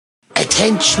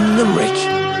Attention Limerick.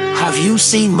 Have you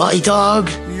seen my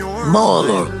dog?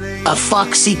 Mauler, a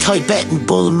foxy Tibetan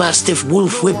bull mastiff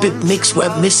wolf whippet mix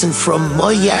went missing from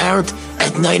my yard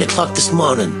at 9 o'clock this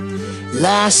morning.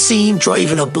 Last seen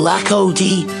driving a black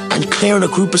Audi and clearing a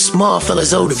group of small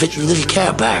fellas out of it in a little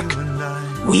car park.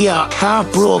 We are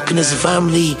heartbroken as a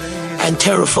family and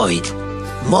terrified.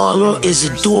 Mauler is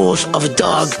a dote of a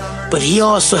dog, but he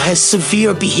also has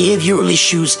severe behavioural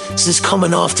issues since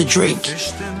coming off the drink.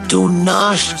 Do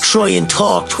not try and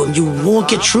talk to him, you won't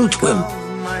get through to him.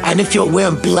 And if you're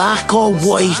wearing black or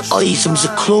white items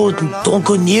of clothing, don't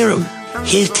go near him.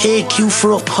 He'll take you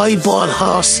for a piebald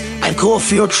horse and go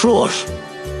for your throat.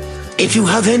 If you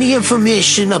have any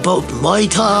information about my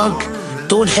dog,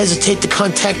 don't hesitate to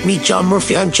contact me, John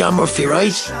Murphy. I'm John Murphy,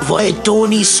 right? Via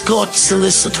Donny Scott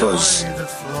Solicitors.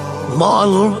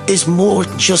 Mauler is more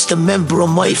than just a member of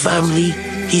my family.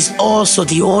 He's also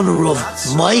the owner of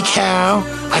my car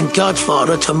and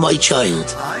godfather to my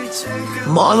child.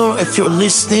 Mauler, if you're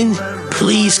listening,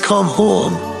 please come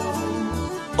home.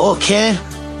 Okay?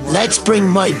 Let's bring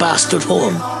my bastard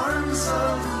home.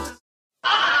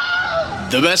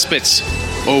 The best bits,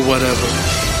 or whatever.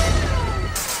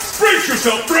 Brace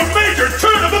yourself for a major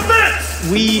turn of events!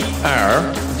 We are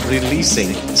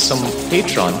releasing some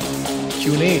Patreon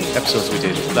Q&A episodes we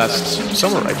did last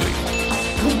summer, I believe.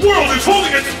 The world is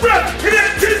holding its breath in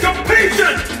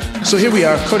anticipation! So here we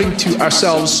are, cutting to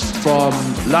ourselves from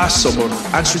last summer,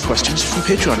 answering questions from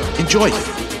Patreon. Enjoy.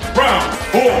 Round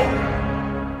 4.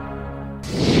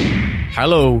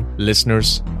 Hello,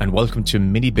 listeners, and welcome to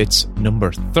Mini Bits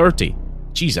number 30.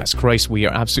 Jesus Christ, we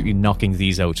are absolutely knocking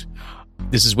these out.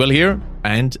 This is Will here,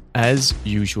 and as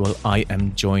usual, I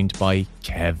am joined by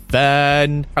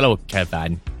Kevin. Hello,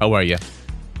 Kevin. How are you?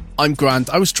 I'm grand.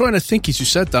 I was trying to think as you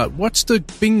said that. What's the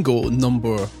bingo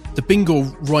number? The bingo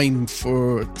rhyme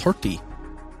for 30?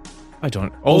 I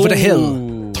don't... Over the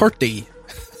hill. 30.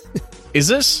 Is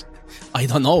it? I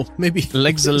don't know. Maybe.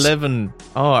 Legs 11.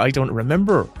 Oh, I don't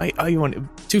remember. I want...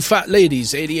 Two fat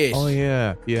ladies, 88. Oh,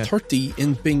 yeah. 30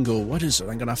 in bingo. What is it?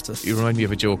 I'm going to have to... You remind me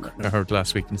of a joke I heard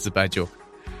last week, and it's a bad joke.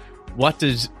 What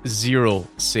did 0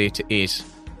 say to 8?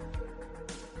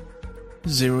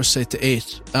 0 say to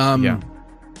 8. Yeah.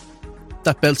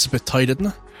 That belt's a bit tight, isn't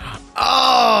it?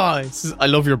 I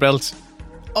love your belt.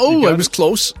 Oh, I was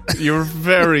close. You were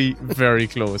very, very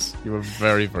close. You were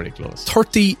very, very close.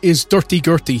 30 is dirty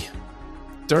Gertie.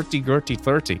 Dirty Gertie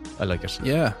 30. I like it.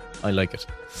 Yeah. I like it.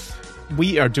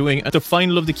 We are doing the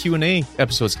final of the Q&A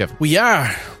episodes, Kevin. We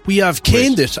are. We have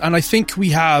caned it, and I think we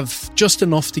have just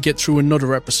enough to get through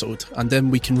another episode, and then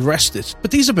we can rest it.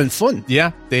 But these have been fun.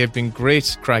 Yeah, they have been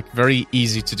great crack, very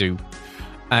easy to do.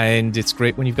 And it's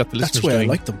great when you've got the listeners doing I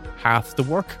like them. Half the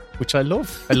work, which I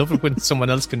love. I love it when someone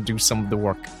else can do some of the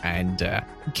work. And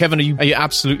Kevin, are you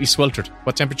absolutely sweltered?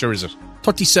 What temperature is it?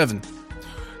 37.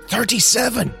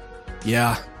 37?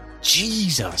 Yeah.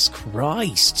 Jesus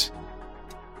Christ.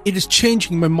 It is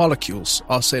changing my molecules,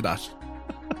 I'll say that.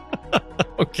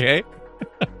 Okay.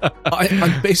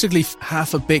 I'm basically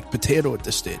half a baked potato at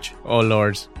this stage. Oh,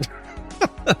 Lord.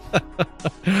 I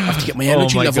have to get my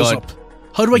energy levels up.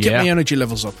 How do I get my energy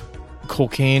levels up?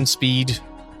 Cocaine speed.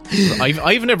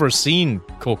 I've never seen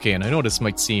cocaine. I know this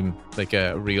might seem like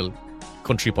a real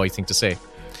country boy thing to say.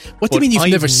 What do you mean you've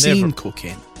never seen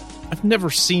cocaine? I've never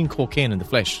seen cocaine in the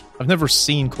flesh. I've never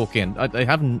seen cocaine.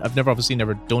 I've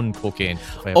never done cocaine.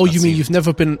 Oh, you mean you've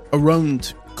never been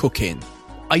around cocaine?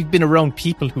 I've been around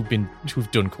people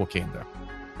who've done cocaine there.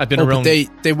 I've been around. But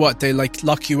they what? They like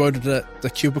lock you out of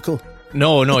the cubicle?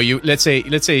 No. You let's say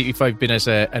if I've been at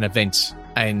an event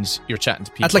and you're chatting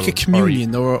to people at like a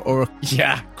communion or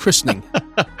a christening.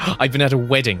 I've been at a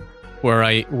wedding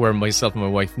where myself and my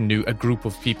wife knew a group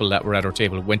of people that were at our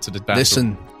table, went to the bathroom.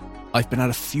 Listen, I've been at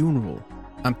a funeral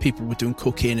and people were doing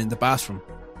cocaine in the bathroom.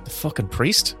 The fucking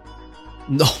priest?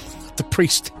 No, not the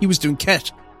priest. He was doing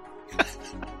ket.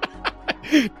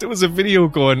 There was a video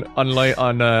going online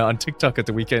on TikTok at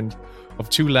the weekend of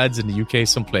two lads in the UK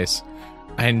someplace,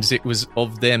 and it was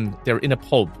of them. They're in a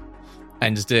pub,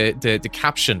 and the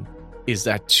caption is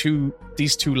that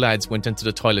these two lads went into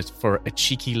the toilet for a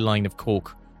cheeky line of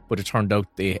coke, but it turned out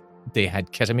they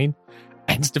had ketamine.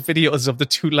 And the videos of the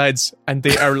two lads, and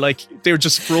they're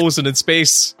just frozen in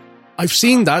space. I've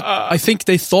seen that. I think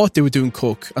they thought they were doing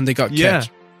coke and they got ket.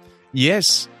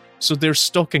 Yes. So they're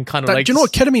stuck in kind of like... Do you know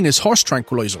what ketamine is? Horse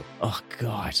tranquilizer. Oh,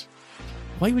 God.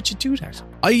 Why would you do that?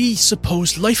 I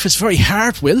suppose life is very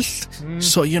hard, Will.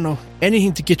 So,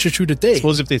 anything to get you through the day. I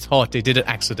suppose if they thought they did it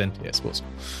accidentally, I suppose.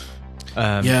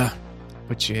 Yeah.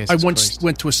 But Jesus I once Christ.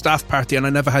 went to a staff party and I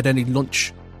never had any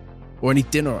lunch or any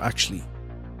dinner, actually.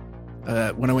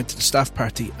 When I went to the staff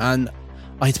party, and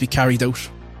I had to be carried out.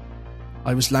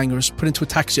 I was languorous, put into a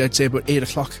taxi, I'd say about 8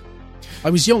 o'clock. I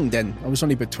was young then. I was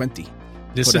only about 20.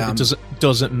 Listen, it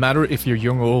doesn't matter if you're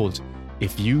young or old.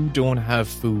 If you don't have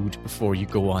food before you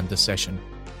go on the session,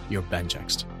 you're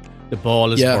banjaxed. The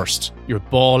ball is burst. Your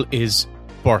ball is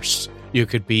burst. You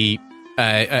could be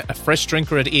a fresh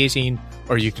drinker at 18,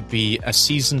 or you could be a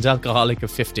seasoned alcoholic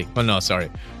of 50. Well, no, sorry.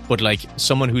 But like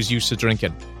someone who's used to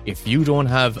drinking. If you don't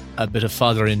have a bit of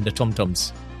fodder in the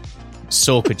tum-tums,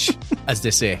 soakage, as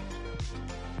they say,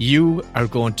 you are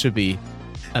going to be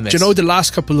a mess. Do you know the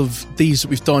last couple of these that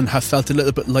we've done have felt a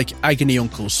little bit like agony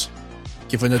uncles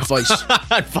giving advice?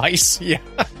 Advice, yeah.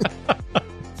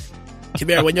 Come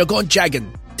here, when you're going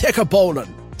jagging, take a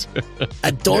bowling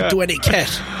and don't do any kit.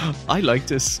 I like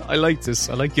this. I like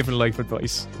giving life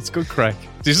advice. It's good crack.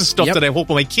 This is stuff that I hope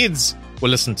my kids will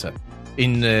listen to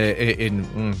in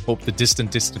hope the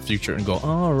distant future and go,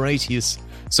 all right, here's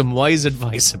some wise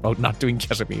advice about not doing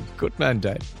ketamine. Good man,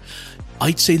 Dad.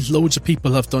 I'd say loads of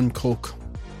people have done coke.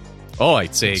 Oh,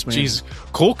 I'd say, geez,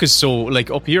 coke is so,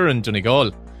 like, up here in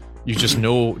Donegal, you just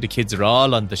know the kids are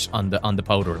all on the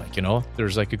powder, like, you know.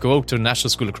 There's like, I go out to a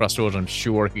national school across the road, I'm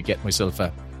sure I could get myself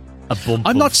a bump.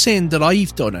 I'm not saying that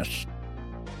I've done it,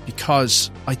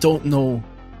 because I don't know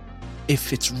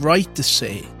if it's right to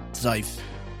say that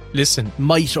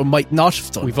might or might not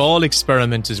have done. We've all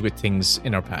experimented with things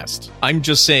in our past. I'm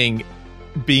just saying,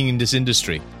 being in this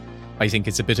industry, I think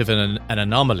it's a bit of an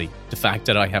anomaly, the fact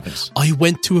that I haven't. I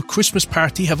went to a Christmas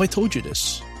party. Have I told you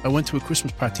this? I went to a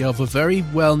Christmas party of a very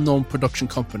well-known production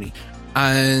company.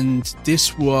 And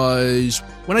this was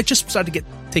when I just started to get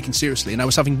taken seriously, and I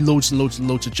was having loads and loads and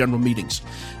loads of general meetings.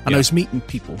 And I was meeting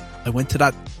people. I went to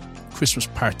that Christmas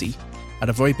party at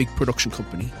a very big production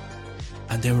company,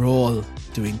 and they were all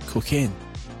doing cocaine.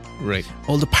 Right.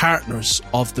 All the partners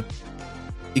of the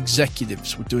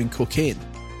executives were doing cocaine.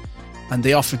 And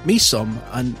they offered me some,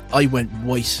 and I went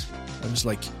white. I was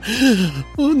like,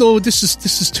 "Oh no, this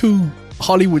is too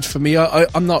Hollywood for me.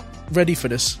 I'm not ready for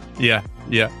this." Yeah.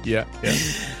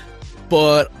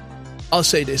 But I'll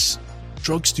say this: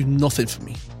 drugs do nothing for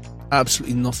me.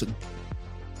 Absolutely nothing.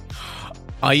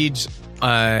 I've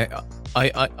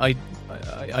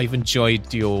enjoyed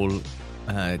the old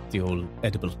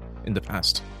edible in the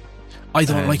past. I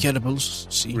don't like edibles.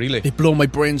 See, really, they blow my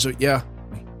brains out. Yeah.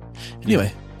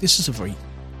 Anyway. This is we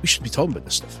should be talking about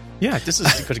this stuff. Yeah, this is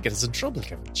going to get us in trouble,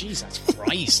 Kevin. Jesus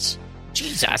Christ.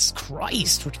 Jesus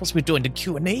Christ. We're supposed to be doing the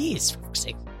Q&As, for fuck's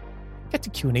sake. Get the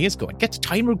Q&As going. Get the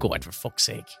timer going, for fuck's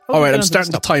sake. All right, I'm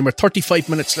starting the timer. 35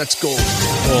 minutes, let's go.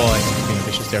 Oh, I'm being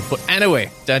ambitious there. But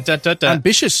anyway.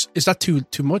 Ambitious? Is that too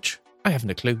much? I haven't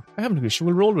a clue. Sure,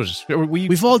 we'll roll with it.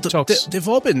 We've all they've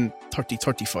all been 30,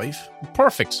 35.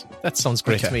 Perfect. That sounds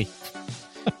great to me.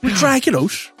 We'll drag it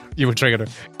out. You would trigger it.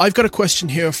 I've got a question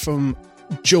here from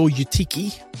Joe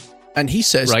Utiki, and he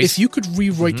says, if you could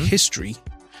rewrite history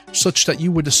such that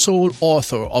you were the sole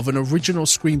author of an original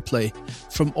screenplay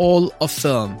from all of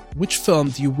film, which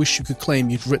film do you wish you could claim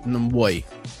you'd written and why?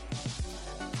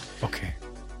 Okay.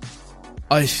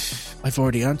 I've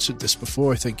already answered this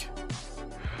before, I think.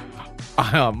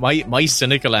 My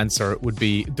cynical answer would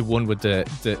be the one with the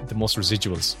most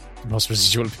residuals. Most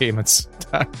residual payments.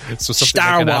 So something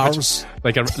Star Wars,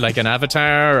 like an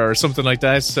Avatar or something like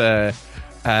that.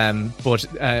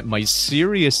 But my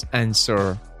serious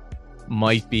answer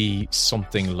might be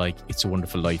something like It's a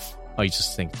Wonderful Life. I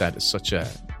just think that is such an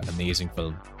amazing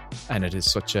film, and it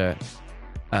is such a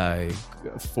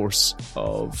force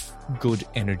of good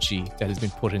energy that has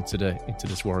been put into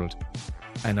this world.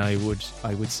 And I would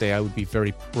say I would be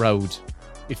very proud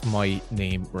if my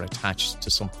name were attached to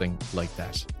something like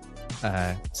that.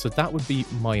 So that would be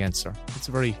my answer. It's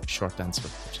a very short answer,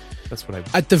 but that's what I would.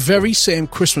 At the very same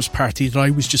Christmas party that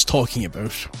I was just talking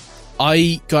about,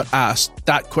 I got asked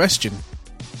that question,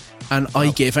 and I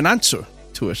gave an answer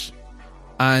to it.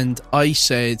 And I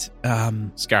said...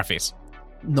 Scarface.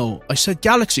 No, I said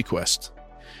Galaxy Quest.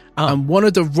 And one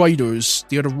of the other writers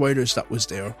that was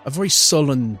there, a very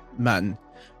sullen man,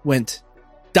 went,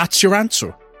 "That's your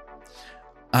answer."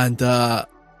 And I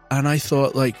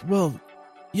thought, like, well...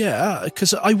 Yeah,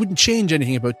 because I wouldn't change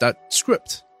anything about that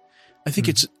script. I think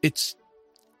it's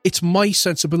my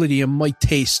sensibility and my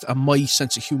taste and my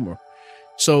sense of humor.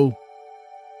 So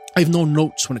I have no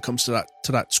notes when it comes to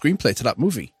that screenplay, to that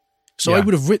movie. So I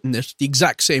would have written it the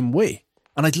exact same way,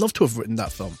 and I'd love to have written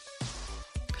that film.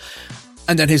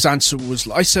 And then his answer was,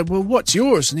 I said, "Well, what's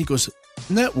yours?" And he goes,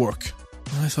 "Network."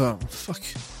 And I thought, fuck,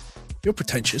 you're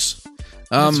pretentious.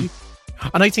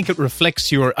 And I think it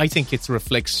reflects your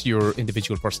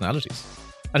individual personalities.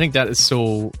 I think that is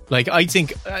so. Like, I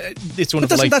think it's one But of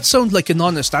the. doesn't that sound like an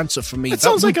honest answer for me? It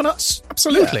sounds like an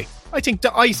absolutely. Yeah. I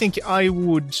think I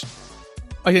would.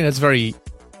 I think that's very.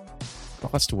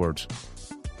 What's the word?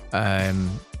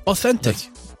 Authentic.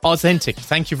 Authentic.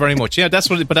 Thank you very much. Yeah, that's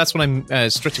what. But that's what I'm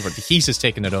stretching for. The heat is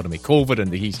taking it out of me. COVID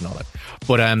and the heat and all that.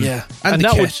 But yeah, and the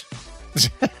that cat.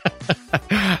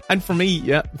 and for me,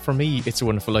 It's a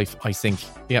Wonderful Life. I think,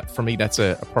 for me, that's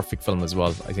a perfect film as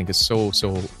well. I think it's so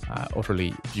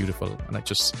utterly beautiful, and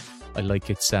I like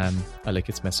its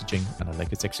messaging, and I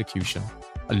like its execution.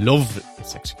 I love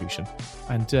its execution,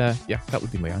 and that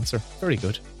would be my answer. Very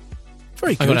good.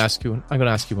 Very good. I'm going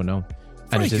to ask you one now,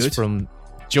 and Very it is good. from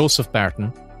Joseph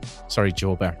Barton. Sorry,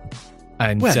 Joe Barton.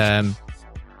 And Well.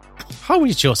 how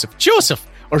is Joseph? Joseph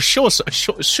or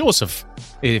Joseph?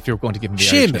 If you're going to give him the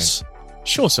Irish Seamus. name.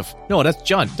 Joseph. No, that's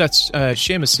John. That's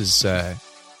Seamus's.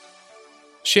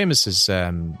 Seamus's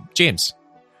James.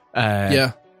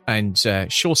 Yeah. And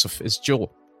Joseph is Joe.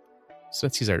 So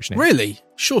that's his Irish name. Really?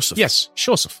 Joseph. Yes,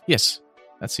 Joseph. Yes,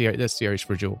 that's the Irish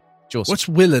for Joe. Joseph. What's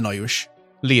Will in Irish?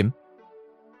 Liam?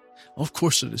 Of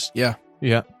course it is. Yeah.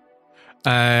 Yeah.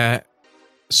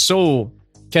 So,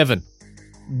 Kevin,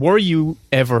 were you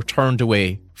ever turned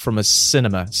away from a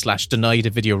cinema / denied a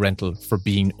video rental for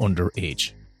being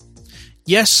underage?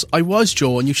 Yes, I was,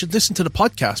 Joe, and you should listen to the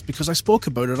podcast because I spoke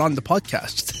about it on the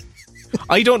podcast.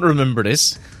 I don't remember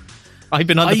this. I've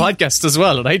been on the podcast as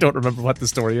well, and I don't remember what the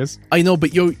story is. I know,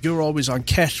 but you're always on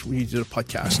Ket when you do the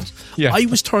podcast. Yeah. I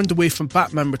was turned away from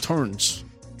Batman Returns.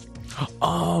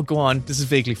 Oh, go on. This is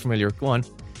vaguely familiar. Go on.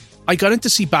 I got in to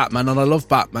see Batman, and I love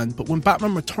Batman, but when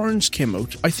Batman Returns came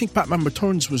out, I think Batman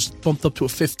Returns was bumped up to a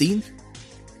 15.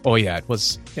 Oh, yeah, it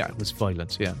was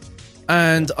violent, yeah.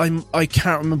 And I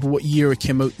can't remember what year it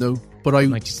came out now, but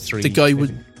 93. the guy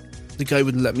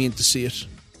wouldn't let me in to see it.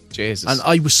 Jesus. And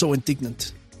I was so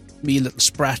indignant. Me, a little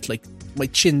sprat, like my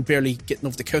chin barely getting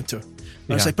off the counter. And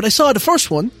I was Yeah. like, but I saw the first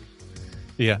one.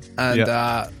 Yeah.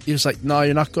 And he was like, no,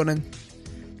 you're not going in.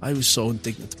 I was so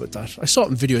indignant about that. I saw it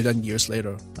in video then years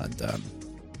later, and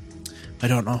I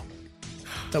don't know.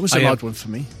 That was an odd one for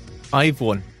me. I've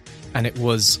one, and it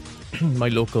was my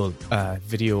local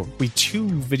video. We had 2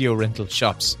 video rental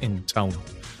shops in town.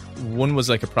 One was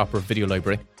like a proper video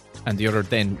library, and the other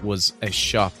then was a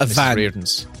shop. A Mrs. van.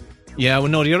 Reardon's. Yeah, well,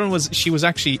 no, the other one was, she was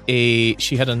actually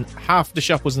half the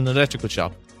shop was an electrical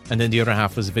shop, and then the other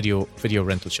half was a video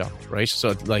rental shop, right?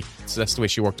 So that's the way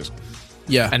she worked it.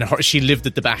 Yeah. And she lived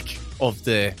at the back of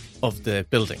the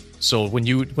building. So when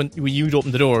you'd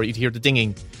open the door, you'd hear the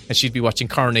dinging, and she'd be watching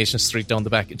Coronation Street down the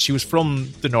back. And she was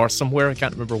from the north somewhere, I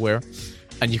can't remember where.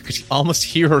 And you could almost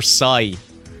hear her sigh.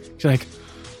 She's like,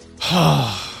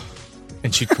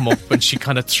 and she'd come up and she'd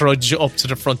kind of trudge up to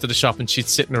the front of the shop, and she'd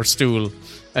sit in her stool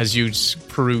as you'd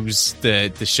peruse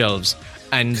the shelves.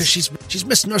 And Because she's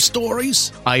missing her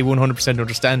stories. I 100%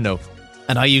 understand now.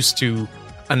 And I used to,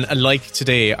 and like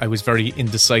today, I was very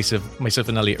indecisive. Myself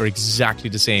and Ellie are exactly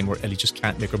the same, where Ellie just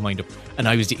can't make her mind up. And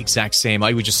I was the exact same.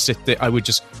 I would just sit there, I would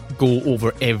just go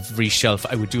over every shelf.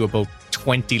 I would do about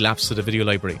 20 laps to the video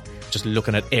library, just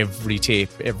looking at every tape,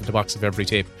 the box of every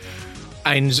tape.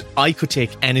 And I could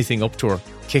take anything up to her.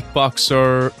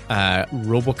 Kickboxer,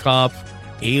 Robocop,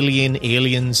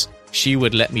 Aliens. She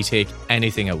would let me take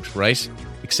anything out, right?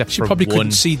 Except She for probably one.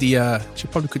 couldn't see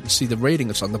the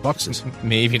ratings on the boxes.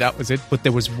 Maybe that was it. But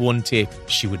there was one tape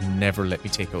she would never let me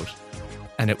take out.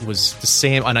 And it was the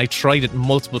same. And I tried it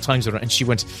multiple times with her. And she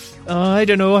went, I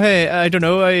don't know. Hey, I don't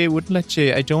know. I wouldn't let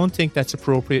you. I don't think that's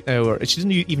appropriate now. Or she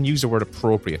didn't even use the word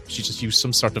appropriate. She just used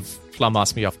some sort of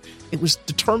plumb-ass me off. It was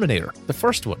the Terminator, the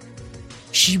first one.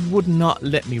 She would not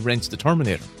let me rent the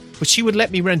Terminator. But she would let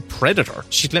me rent Predator.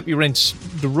 She'd let me rent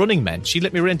The Running Man. She'd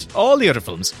let me rent all the other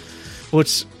films.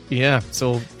 But, yeah,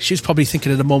 so She was probably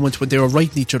thinking of the moment when they were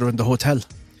writing each other in the hotel.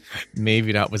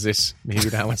 maybe that was it. Maybe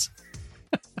that was...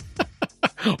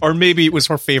 Or maybe it was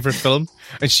her favourite film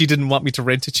and she didn't want me to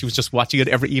rent it. She was just watching it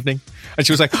every evening. And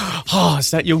she was like, oh,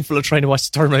 is that young fella trying to watch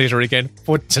The Terminator again?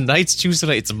 But tonight's Tuesday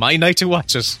night. It's my night to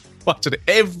watch it. Watch it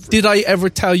every... Did I ever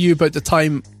tell you about the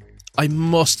time, I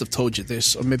must have told you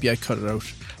this, or maybe I cut it out,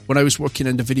 when I was working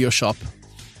in the video shop,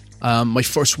 my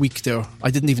first week there,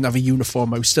 I didn't even have a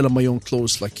uniform. I was still in my own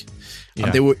clothes,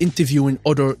 and they were interviewing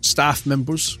other staff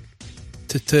members.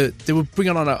 They were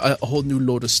bringing on a whole new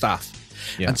load of staff.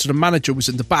 Yeah. And so the manager was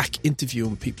in the back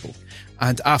interviewing people.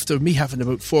 And after me having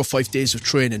about 4 or 5 days of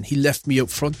training, he left me out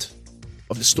front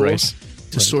of the store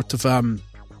to sort of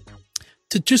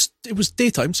it was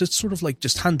daytime, so it's sort of like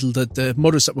just handle the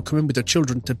mothers that would come in with their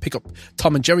children to pick up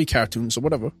Tom and Jerry cartoons or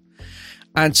whatever.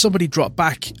 And somebody dropped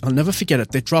back, I'll never forget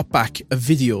it, they dropped back a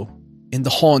video in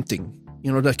The Haunting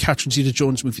You know, the Catherine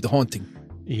Zeta-Jones movie, The Haunting.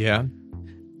 Yeah.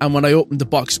 And when I opened the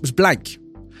box, it was blank.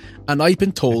 And I've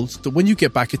been told that when you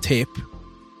get back a tape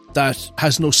that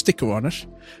has no sticker on it,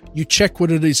 you check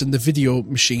what it is in the video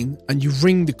machine and you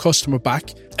ring the customer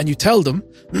back and you tell them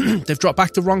they've dropped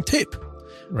back the wrong tape.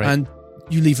 Right. And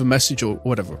you leave a message or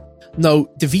whatever. Now,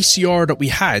 the VCR that we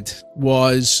had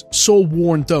was so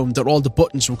worn down that all the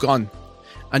buttons were gone.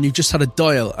 And you just had a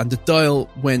dial, and the dial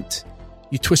went,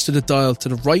 you twisted the dial to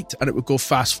the right and it would go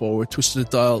fast forward, twisted the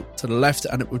dial to the left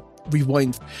and it would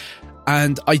rewind.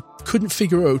 And I couldn't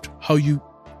figure out how you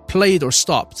played or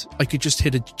stopped. I could just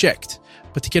hit eject,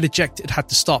 but to get eject, it had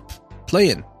to stop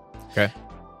playing. Okay.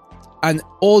 And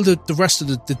all the rest of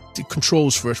the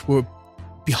controls for it were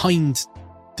behind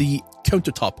the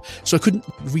countertop, so I couldn't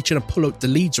reach in and pull out the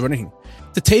leads or anything.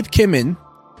 The tape came in.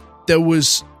 There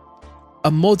was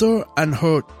a mother and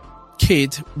her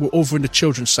kid were over in the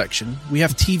children's section. We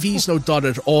have TVs now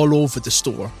dotted all over the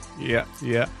store. Yeah.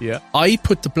 I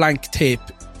put the blank tape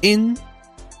in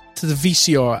to the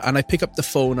VCR and I pick up the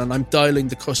phone and I'm dialing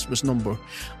the customer's number.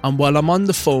 And while I'm on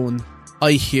the phone,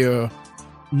 I hear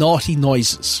naughty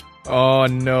noises. Oh,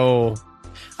 no.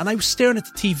 And I was staring at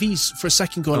the TVs for a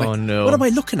second going Oh, no. what am I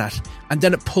looking at? And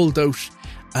then it pulled out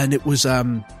and it was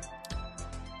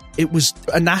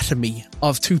anatomy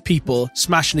of two people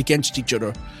smashing against each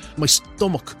other. My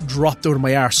stomach dropped out of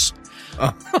my arse.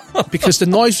 Because the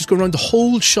noise was going around the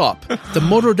whole shop. The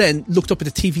mother then looked up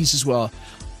at the TVs as well.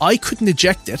 I couldn't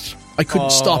eject it. I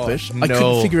couldn't stop it. I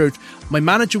couldn't figure out. My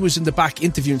manager was in the back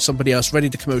interviewing somebody else ready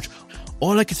to come out.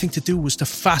 All I could think to do was to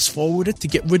fast forward it to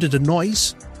get rid of the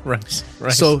noise. Right.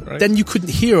 So then you couldn't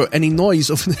hear any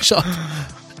noise over in the shop.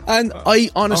 And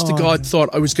I, honest to God, thought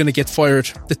I was going to get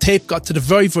fired. The tape got to the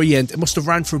very, very end. It must have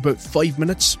ran for about 5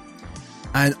 minutes.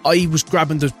 And I was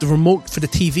grabbing the remote for the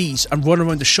TVs and running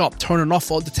around the shop, turning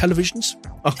off all the televisions.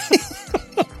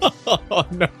 Oh,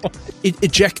 no. It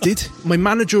ejected. My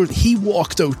manager, he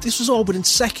walked out. This was all within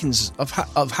seconds of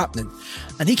happening.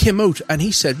 And he came out and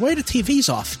he said, "Why are the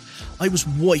TVs off?" I was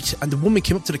white, and the woman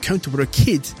came up to the counter with her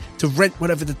kid to rent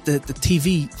whatever the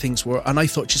TV things were. And I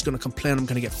thought, she's going to complain, I'm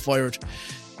going to get fired.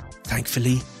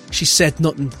 Thankfully, she said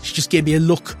nothing. She just gave me a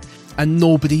look, and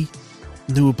nobody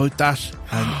knew about that.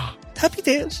 And happy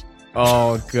days.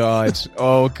 Oh, God.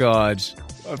 Oh,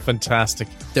 fantastic.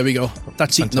 There we go.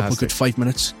 That's eaten up a good 5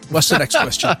 minutes. What's the next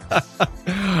question?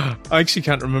 I actually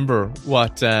can't remember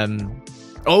what...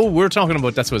 we're talking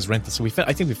about That's What Was Rented. So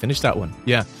I think we finished that one.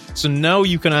 Yeah. So now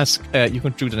you can ask... you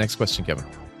can do the next question, Kevin.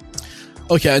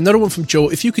 Okay, another one from Joe.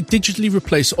 If you could digitally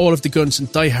replace all of the guns in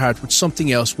Die Hard with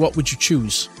something else, what would you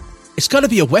choose? It's got to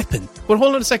be a weapon. Well,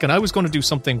 hold on a second. I was going to do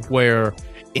something where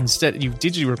instead you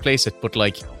digitally replace it, but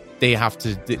like they have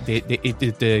to,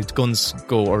 the guns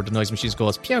go, or the noise machines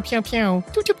goes, pew, pew, pew,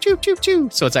 choo, choo, choo, choo, choo.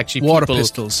 So it's actually water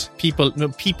pistols.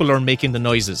 People are making the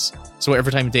noises. So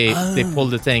every time they pull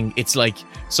the thing, it's like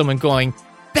someone going,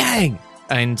 bang!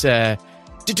 And, and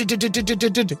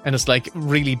it's like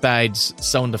really bad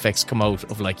sound effects come out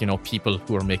of, like, you know, people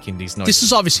who are making these noises. This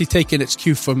is obviously taking its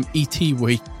cue from E.T.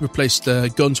 where he replaced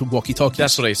the guns with walkie-talkies.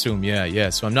 That's what I assume,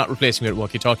 yeah. So I'm not replacing it with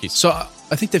walkie-talkies. So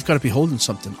I think they've got to be holding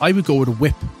something. I would go with a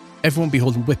whip. Everyone be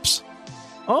holding whips.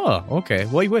 Oh, okay.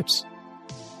 Why whips?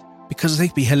 Because I think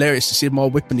it'd be hilarious to see them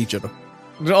all whipping each other.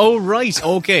 Oh, right.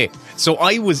 Okay. So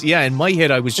I was, in my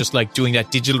head, I was just like doing that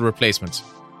digital replacement.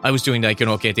 I was doing like,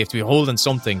 okay, they have to be holding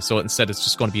something. So instead it's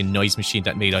just going to be a noise machine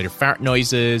that made either fart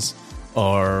noises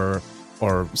or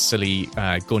silly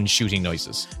gun shooting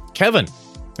noises. Kevin,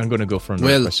 I'm going to go for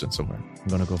another question somewhere. I'm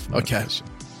going to go for another question.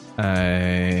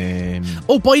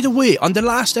 Oh, by the way, on the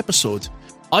last episode,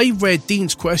 I read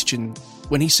Dean's question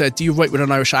when he said, "Do you write with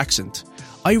an Irish accent?"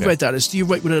 I read that as, "Do you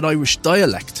write with an Irish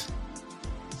dialect?"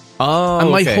 Oh, and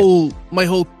my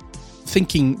whole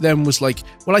thinking then was like,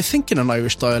 well, I think in an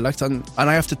Irish dialect, and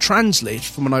I have to translate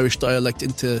from an Irish dialect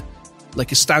into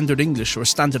like a standard English or a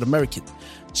standard American.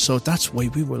 So that's why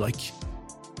we were like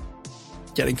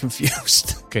getting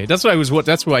confused. Okay, that's why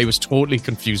I was totally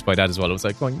confused by that as well. I was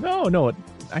like going, no,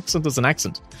 accent is an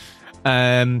accent.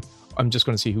 I'm just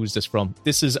going to see who's this from.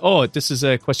 This is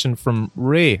a question from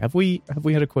Ray. Have we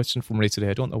had a question from Ray today?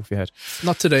 I don't know if we had.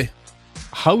 Not today.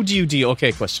 How do you deal?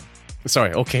 Okay, question.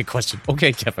 Sorry, okay, question.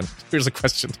 Okay, Kevin, here's a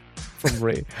question from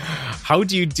Ray. How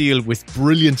do you deal with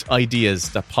brilliant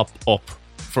ideas that pop up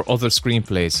for other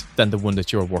screenplays than the one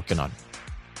that you're working on?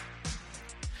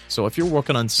 So if you're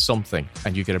working on something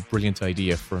and you get a brilliant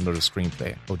idea for another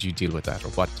screenplay, how do you deal with that? Or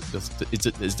what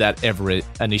is that ever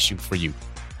an issue for you?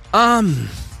 I'm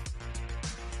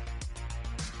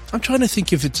trying to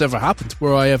think if it's ever happened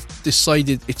where I have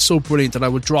decided it's so brilliant that I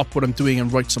would drop what I'm doing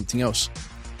and write something else.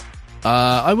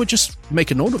 I would just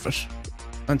make a note of it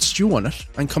and stew on it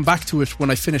and come back to it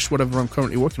when I finish whatever I'm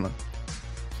currently working on.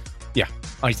 Yeah,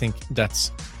 I think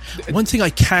that's... One thing I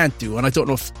can't do, and I don't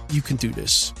know if you can do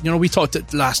this, we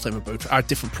talked last time about our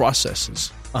different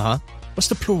processes. Uh-huh. What's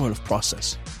the plural of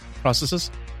process? Processes?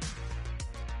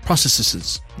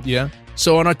 Processes. Yeah.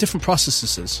 So on our different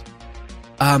processes,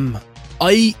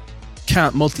 I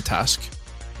can't multitask.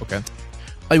 Okay.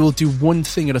 I will do one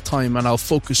thing at a time and I'll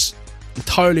focus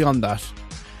entirely on that,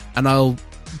 and I'll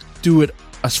do it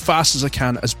as fast as I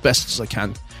can, as best as I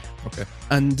can. Okay.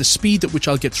 And the speed at which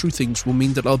I'll get through things will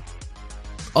mean that I'll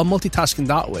multitask in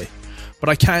that way. But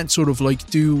I can't sort of like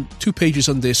do 2 pages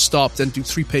on this, stop, then do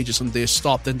 3 pages on this,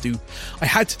 stop, then do... I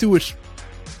had to do it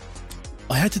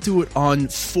on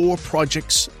 4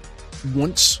 projects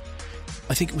once.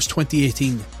 I think it was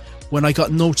 2018 when I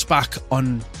got notes back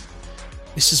on...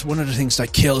 This is one of the things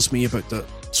that kills me about the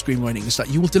screenwriting, is that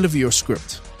you will deliver your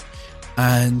script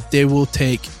and they will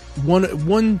take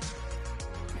one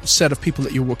set of people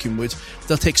that you're working with,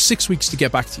 they'll take 6 weeks to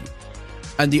get back to you,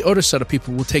 and the other set of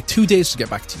people will take 2 days to get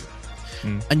back to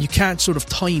you. And you can't sort of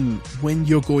time when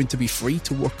you're going to be free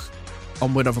to work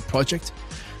on whatever project.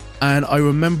 And I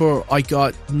remember I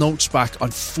got notes back on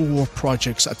 4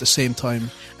 projects at the same time,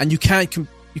 and you can't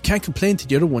complain to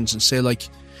the other ones and say like,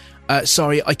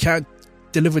 sorry, I can't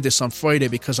deliver this on Friday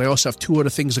because I also have 2 other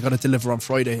things I got to deliver on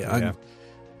Friday.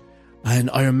 And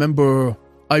I remember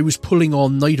I was pulling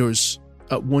all-nighters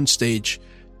at one stage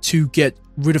to get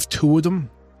rid of 2 of them,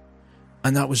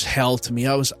 and that was hell to me.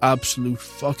 That was absolute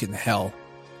fucking hell.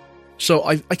 So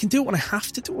I can do it when I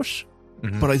have to do it,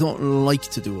 but I don't like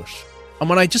to do it. And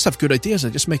when I just have good ideas, I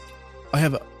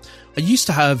used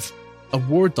to have a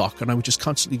Word doc, and I would just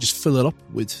constantly just fill it up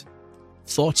with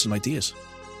thoughts and ideas,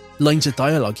 lines of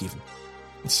dialogue even.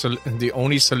 So the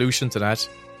only solution to that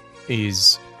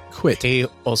is quit. Pay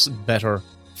us better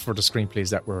for the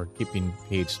screenplays that we're being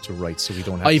paid to write, so we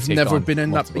don't have I've to take never on been in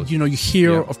multiple. that. You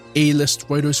hear of A-list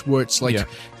writers where it's like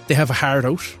they have a hard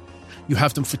out, you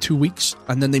have them for 2 weeks,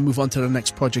 and then they move on to the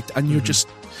next project, and you're just,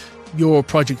 your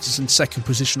project is in second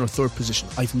position or third position.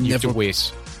 You have to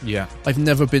wait. Yeah, I've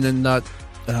never been in that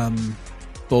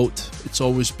boat. It's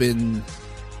always been,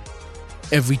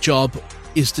 every job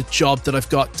is the job that I've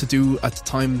got to do at the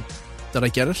time that I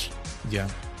get it. Yeah.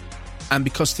 And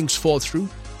because things fall through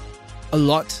a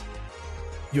lot,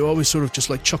 you're always sort of just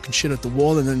like chucking shit at the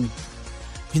wall, and then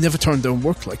you never turn down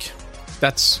work. Like,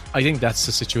 I think that's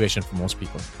the situation for most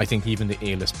people. I think even the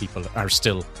A-list people are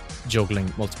still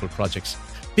juggling multiple projects.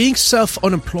 Being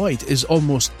self-unemployed is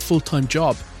almost full-time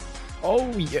job. Oh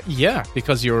yeah,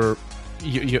 because you're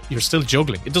still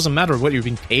juggling. It doesn't matter whether you're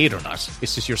being paid or not.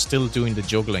 It's just you're still doing the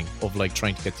juggling of like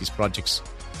trying to get these projects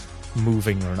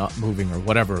moving or not moving or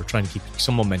whatever, trying to keep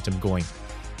some momentum going.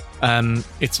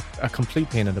 It's a complete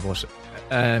pain in the butt,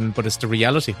 but it's the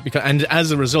reality. And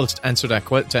as a result,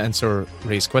 to answer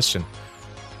Ray's question,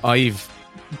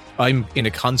 I'm in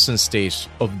a constant state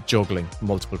of juggling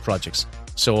multiple projects.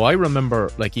 So I remember,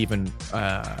 like, even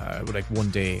like one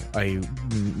day I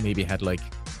maybe had like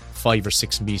 5 or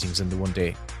 6 meetings in the one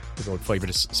day about 5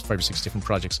 or 6 different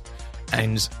projects,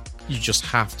 and you just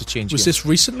have to change. Was this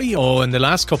recently? Oh, in the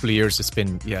last couple of years, it's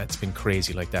been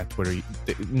crazy like that. Where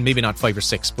maybe not 5 or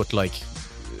 6, but like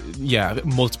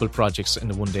multiple projects in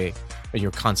the one day, and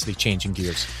you're constantly changing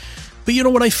gears. But you know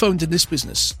what I found in this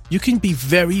business? You can be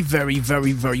very, very,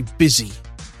 very, very busy,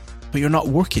 but you're not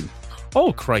working.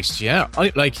 Oh Christ, yeah!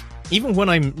 Even when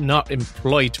I'm not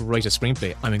employed to write a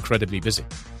screenplay, I'm incredibly busy.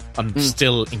 I'm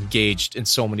still engaged in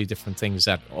so many different things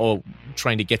that,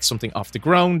 trying to get something off the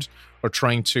ground or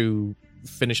trying to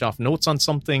finish off notes on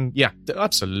something. Yeah,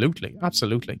 absolutely.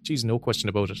 Jeez, no question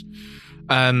about it.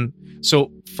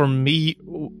 So for me,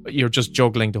 you're just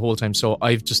juggling the whole time. So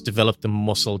I've just developed the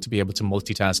muscle to be able to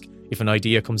multitask. If an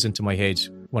idea comes into my head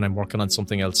when I'm working on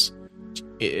something else,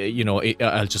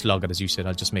 I'll just log it, as you said.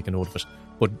 I'll just make a note of it.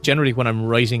 But generally, when I'm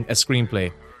writing a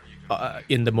screenplay,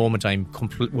 in the moment, I'm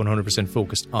 100%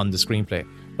 focused on the screenplay.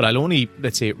 But I'll only,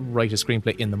 let's say, write a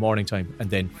screenplay in the morning time and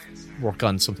then work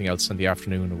on something else in the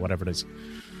afternoon or whatever it is.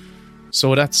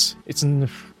 So that's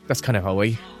kind of how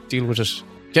I deal with it.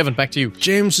 Kevin, back to you.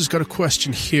 James has got a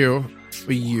question here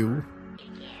for you.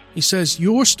 He says,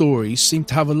 your stories seem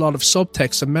to have a lot of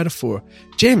subtext and metaphor.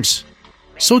 James,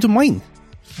 so do mine.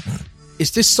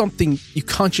 Is this something you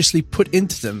consciously put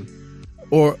into them,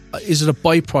 or is it a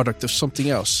byproduct of something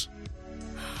else?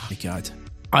 Oh my God.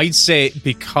 I'd say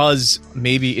because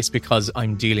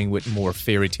I'm dealing with more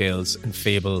fairy tales and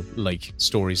fable-like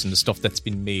stories and the stuff that's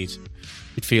been made.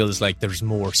 It feels like there's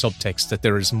more subtext, that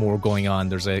there is more going on.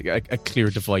 There's a clear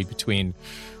divide between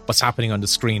what's happening on the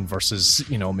screen versus,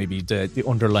 maybe the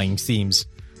underlying themes.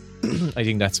 I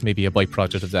think that's maybe a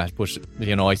byproduct of that. But,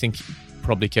 I think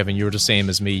probably, Kevin, you're the same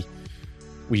as me.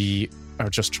 We are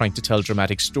just trying to tell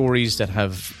dramatic stories that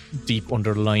have deep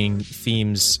underlying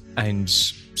themes, and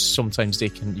sometimes you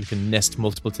can nest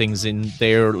multiple things in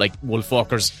there. Like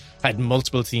Wolfwalkers had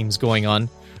multiple themes going on.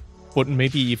 But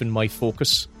maybe even my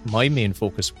main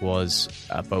focus was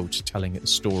about telling a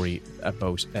story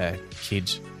about a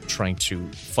kid trying to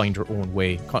find her own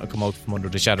way, come out from under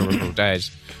the shadow of her dad.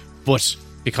 But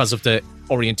because of the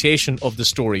orientation of the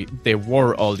story, there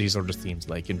were all these other themes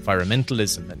like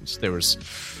environmentalism, and there was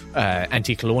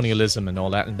anti-colonialism and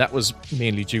all that. And that was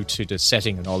mainly due to the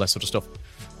setting and all that sort of stuff.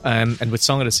 And with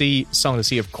Song of the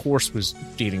Sea, of course, was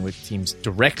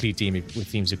directly dealing with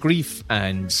themes of grief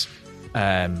and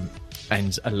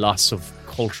a loss of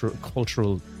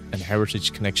cultural and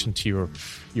heritage connection to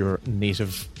your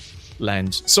native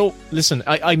land. So, listen,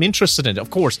 I'm interested in it. Of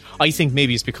course, I think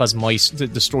maybe it's because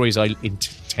the stories I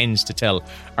intend to tell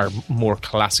are more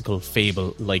classical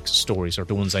fable-like stories, or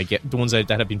the ones that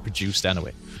have been produced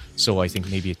anyway. So I think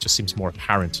maybe it just seems more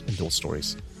apparent in those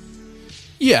stories.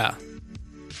 Yeah,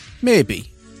 maybe.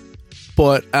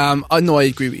 But I know I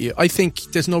agree with you. I think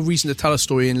there's no reason to tell a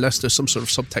story unless there's some sort of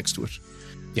subtext to it.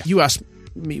 Yeah. You ask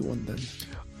me one then.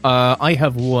 I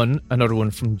have another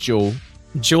one from Joe.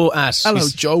 Joe asks, hello,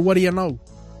 Joe, what do you know?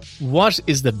 What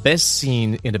is the best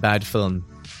scene in a bad film?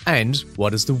 And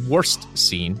what is the worst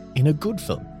scene in a good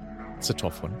film? It's a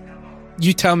tough one.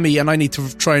 You tell me, and I need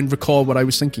to try and recall what I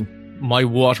was thinking. My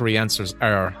watery answers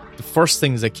are, the first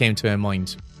things that came to my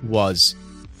mind was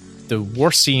the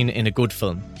worst scene in a good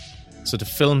film. So the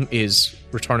film is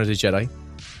Return of the Jedi,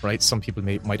 right? Some people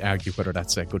might argue whether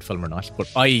that's a good film or not, but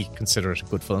I consider it a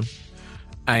good film.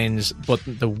 But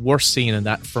the worst scene in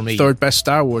that for me, third best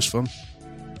Star Wars film.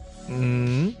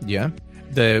 Yeah,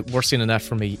 the worst scene in that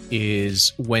for me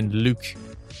is when Luke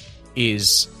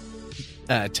tells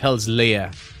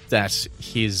Leia that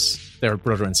he's their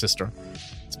brother and sister.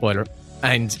 Spoiler.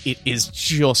 And it is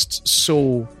just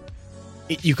so.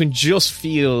 You can just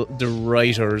feel the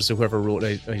writers, whoever wrote,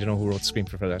 I don't know who wrote the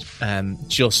screenplay for that,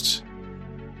 just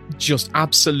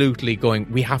absolutely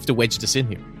going, we have to wedge this in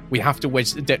here. We have to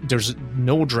wedge. There's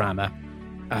no drama.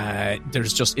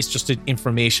 It's just an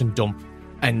information dump.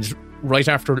 And right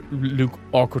after Luke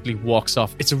awkwardly walks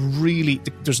off,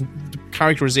 the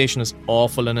characterization is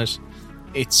awful in it.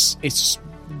 It's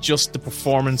just the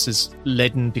performance is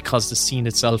leaden because the scene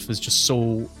itself is just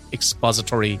so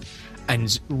expository.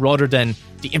 And rather than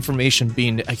the information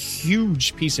being a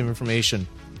huge piece of information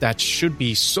that should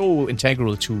be so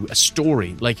integral to a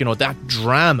story, like, that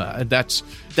drama, that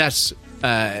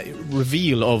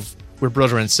reveal of we're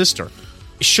brother and sister,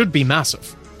 it should be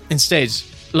massive. Instead,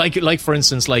 like for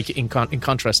instance, like in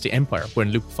contrast to Empire,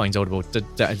 when Luke finds out about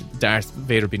Darth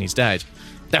Vader being his dad,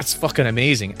 that's fucking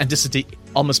amazing. And this is the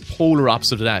almost polar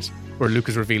opposite of that, where Luke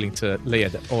is revealing to Leia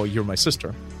that, oh, you're my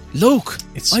sister. Luke,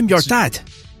 I'm your dad.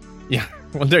 Yeah,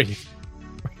 well, there you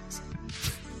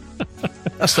go.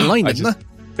 That's the line, isn't it?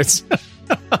 It's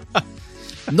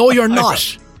no, you're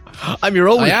not. I'm your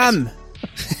own. I am.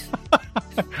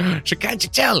 So can't you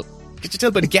tell? Can't you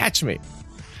tell by the catch me?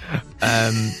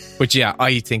 But yeah,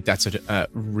 I think that's a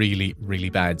really, really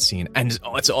bad scene. And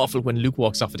it's awful when Luke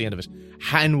walks off at the end of it.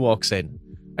 Han walks in,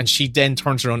 and she then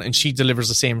turns around and she delivers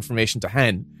the same information to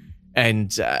Han.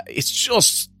 And it's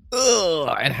just...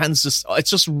 and Han's just...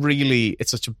 It's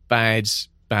such a bad,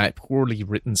 poorly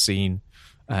written scene.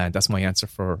 That's my answer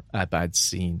for a bad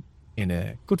scene in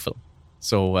a good film.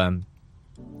 So...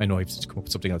 I know I have to come up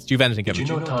with something else. Do you have anything, Kevin? Did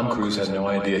you know Tom Cruise had no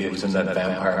idea he was in that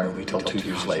vampire movie till 2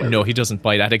 years later? No, he doesn't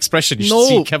buy that expression. You should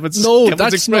see Kevin's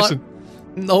expression.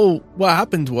 No, what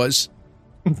happened was...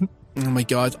 oh my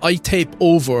God. I tape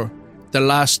over the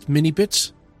last mini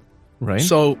bits. Right.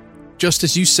 So, just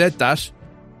as you said that,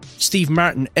 Steve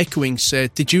Martin echoing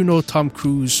said, did you know Tom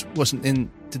Cruise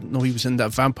didn't know he was in that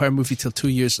vampire movie till 2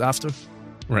 years after?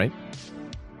 Right.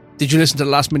 Did you listen to the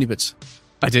last mini bits?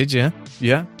 I did, yeah.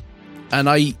 Yeah. And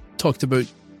I talked about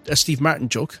a Steve Martin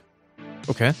joke.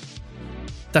 Okay.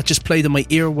 That just played in my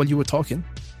ear while you were talking.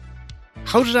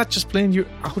 How did that just play in your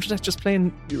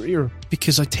ear?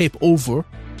 Because I tape over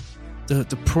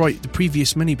the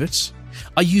previous mini bits.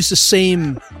 I used the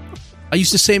same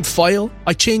file.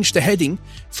 I changed the heading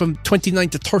from 29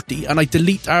 to 30, and I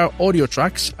delete our audio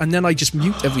tracks, and then I just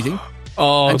mute everything.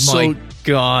 Oh my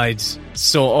God.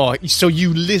 So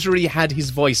you literally had his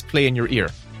voice play in your ear.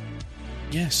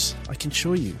 Yes, I can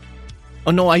show you.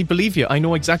 Oh no, I believe you. I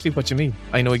know exactly what you mean.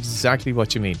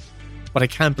 But I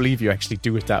can't believe you actually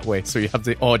do it that way. So you have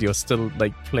the audio still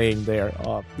like playing there.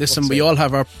 Oh, listen, we all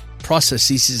have our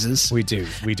processes. We do.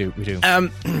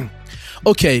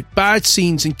 Okay, bad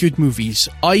scenes in good movies.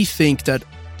 I think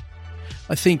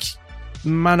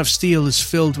Man of Steel is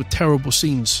filled with terrible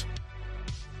scenes,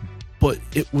 but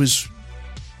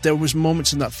there was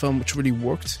moments in that film which really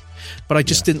worked. But I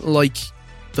just didn't like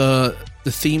the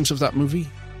themes of that movie,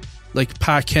 like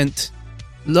Pa Kent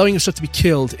allowing himself to be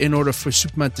killed in order for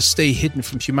Superman to stay hidden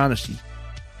from humanity.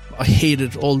 I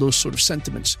hated all those sort of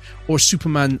sentiments. Or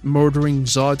Superman murdering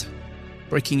Zod,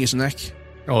 breaking his neck.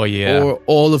 Oh, yeah. Or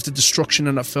all of the destruction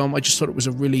in that film. I just thought it was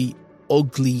a really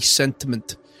ugly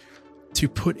sentiment to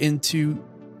put into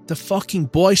the fucking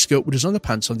Boy Scout with his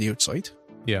underpants on the outside.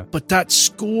 Yeah. But that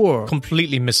score...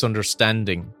 completely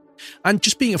misunderstanding. And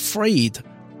just being afraid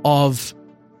of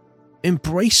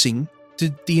embracing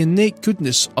the innate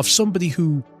goodness of somebody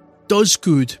who does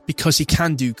good because he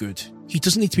can do good. He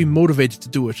doesn't need to be motivated to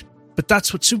do it. But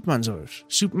that's what Superman's about.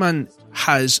 Superman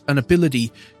has an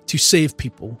ability to save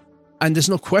people, and there's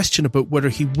no question about whether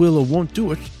he will or won't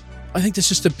do it. I think there's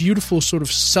just a beautiful sort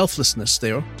of selflessness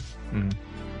there.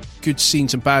 Good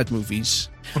scenes in bad movies.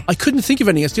 I couldn't think of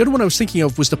any else. The other one I was thinking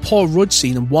of was the Paul Rudd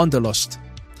scene in Wanderlust.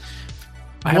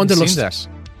 I haven't seen that.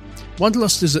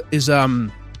 Wanderlust is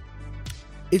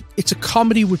it's a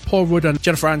comedy with Paul Rudd and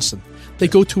Jennifer Aniston. They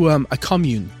go to a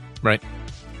commune, right?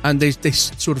 And they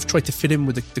sort of try to fit in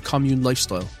with the commune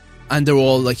lifestyle, and they're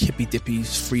all like hippy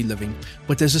dippies, free living.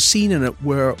 But there's a scene in it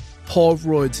where Paul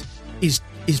Rudd is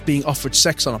being offered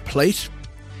sex on a plate,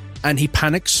 and he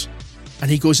panics, and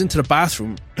he goes into the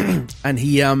bathroom, and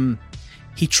he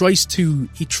tries to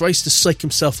psych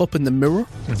himself up in the mirror.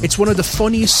 It's one of the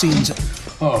funniest scenes.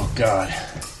 Oh God.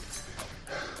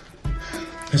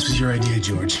 This was your idea,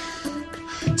 George.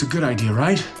 It's a good idea,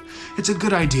 right? It's a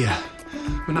good idea.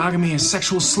 Monogamy and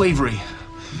sexual slavery.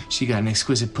 She got an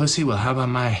exquisite pussy. Well, how about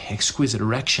my exquisite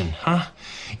erection, huh?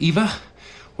 Eva,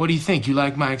 what do you think? You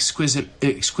like my exquisite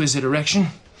erection?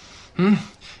 Do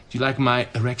you like my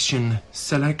erection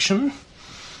selection?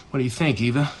 What do you think,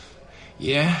 Eva?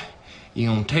 Yeah? You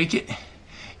gonna take it?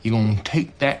 You gonna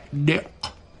take that dick?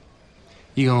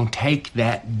 You gonna take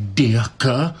that dick,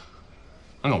 huh?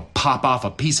 I'm gonna pop off a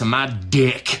piece of my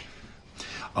dick.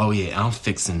 Oh yeah, I'm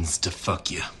fixin' to fuck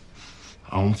you.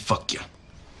 I'm fuck you.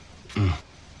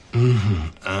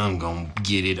 I'm gonna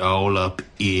get it all up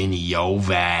in your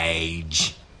vag.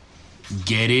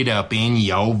 Get it up in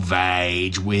your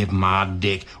vag with my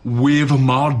dick. With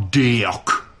my dick.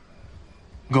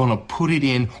 Gonna put it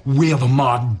in with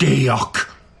my dick.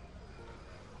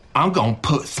 I'm gonna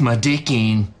put my dick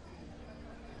in.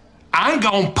 I'm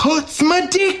gonna put my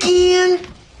dick in.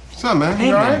 What's up, man?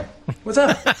 You alright? What's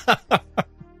up?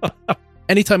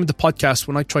 Anytime in the podcast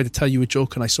when I try to tell you a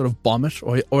joke and I sort of bomb it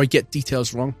or I get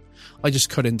details wrong, I just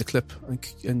cut in the clip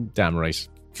and damn right.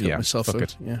 Cut myself fuck out.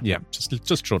 it. Yeah, just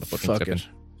throw the fucking Fuck clip in. it.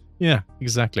 Yeah,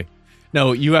 exactly.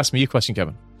 Now, you asked me a question,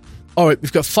 Kevin. All right,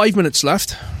 we've got 5 minutes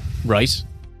left. Right.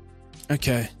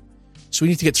 Okay. So we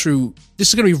need to get through. This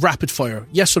is going to be rapid fire.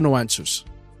 Yes or no answers.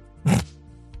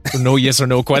 No yes or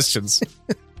no questions.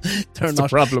 They're That's not. the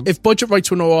problem. If budget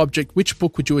rights were no object, which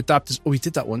book would you adapt as? Oh, we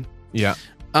did that one. Yeah.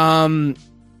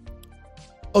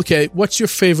 Okay, what's your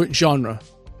favorite genre?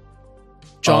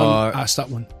 John asked that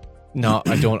one. No,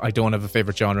 I don't have a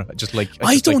favorite genre. I just like.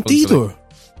 I just like don't films that either.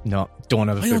 No, don't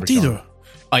have a I favorite don't either. genre.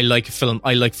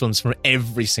 I like films from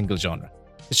every single genre.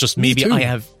 It's just maybe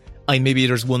too. maybe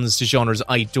there's genres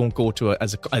I don't go to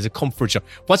as a comfort genre.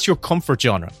 What's your comfort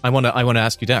genre? I want to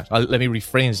ask you that. Let me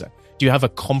rephrase that. Do you have a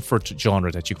comfort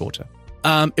genre that you go to?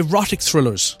 Erotic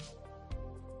thrillers.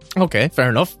 Okay, fair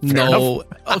enough. Fair enough.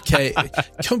 Okay.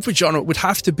 Comfort genre would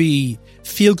have to be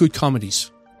feel-good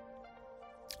comedies.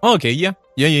 Okay, yeah.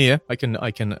 I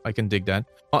can dig that.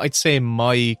 I'd say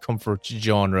my comfort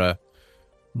genre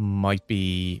might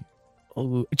be.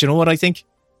 Oh, do you know what I think?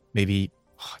 Maybe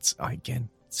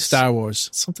Star Wars,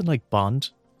 something like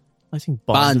Bond. I think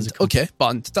Bond. Is okay,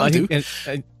 Bond. That'll do.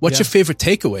 What's yeah. your favorite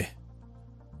takeaway?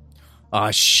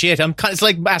 Shit! It's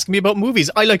like asking me about movies.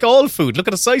 I like all food. Look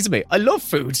at the size of me. I love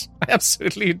food. I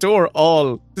absolutely adore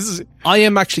all. I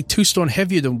am actually 2 stone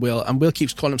heavier than Will, and Will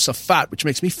keeps calling himself fat, which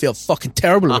makes me feel fucking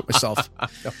terrible about myself.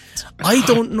 I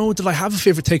don't know that I have a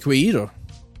favorite takeaway either.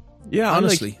 Yeah,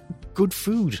 honestly, I like good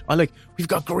food. We've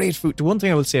got great food. The one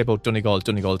thing I will say about Donegal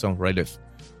Town where I live,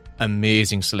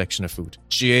 amazing selection of food.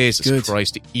 Jesus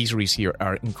Christ, the eateries here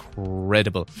are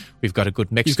incredible. We've got a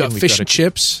good Mexican. You've got fish and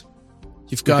chips.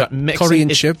 You've got Mexican, curry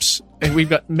and chips. And we've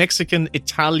got Mexican,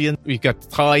 Italian. We've got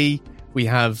Thai. We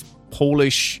have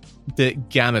Polish, the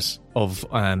gamut of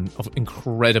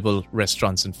incredible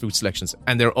restaurants and food selections,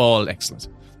 and they're all excellent.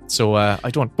 So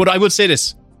but I would say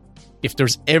this: if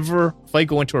I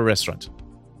go into a restaurant,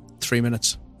 3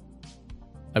 minutes.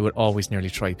 I would always nearly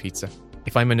try pizza.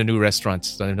 If I'm in a new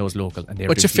restaurant that I know is local, and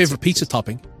what's your favorite pizza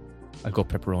topping? I'll go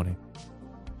pepperoni.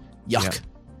 Yuck. Yeah,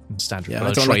 standard. Yeah,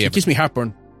 I don't like it. It gives me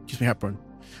heartburn.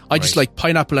 I just like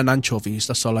pineapple and anchovies.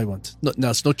 That's all I want. Nothing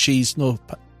else. No cheese, no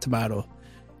tomato.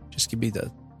 Just give me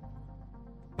the...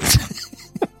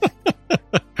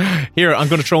 Here, I'm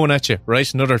going to throw one at you,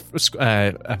 right? Another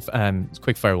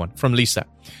quick fire one from Lisa.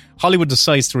 Hollywood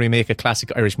decides to remake a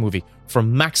classic Irish movie for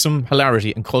maximum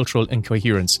hilarity and cultural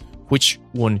incoherence. Which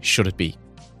one should it be?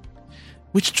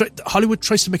 Hollywood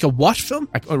tries to make a what film?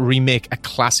 Remake a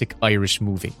classic Irish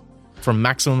movie for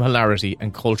maximum hilarity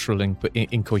and cultural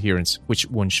incoherence. Which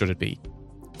one should it be?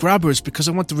 Grabbers, because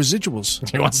I want the residuals.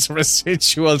 He wants the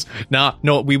residuals.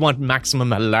 No, we want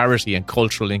maximum hilarity and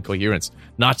cultural incoherence,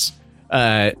 not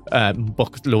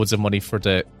bucket loads of money for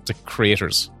the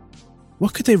creators.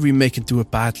 What could they remake and do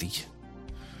it badly?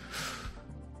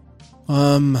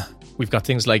 We've got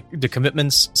things like The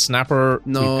Commitments, Snapper.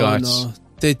 No,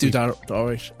 they do that all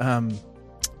right. Oh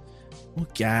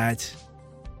God.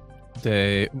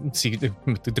 The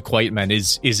Quiet Man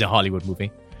is a Hollywood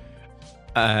movie.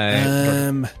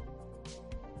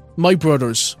 My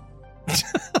Brothers.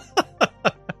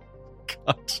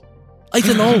 God. I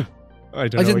don't know. I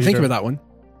didn't think about that one.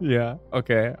 Yeah.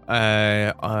 Okay.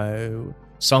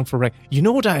 Song for Wreck. You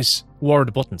know that War of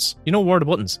the Buttons? You know War of the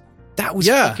Buttons? That was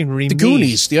fucking remade. The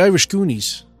Goonies, the Irish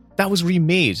Goonies. That was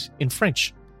remade in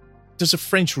French. There's a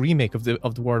French remake of the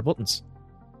War of the Buttons.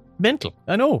 Mental.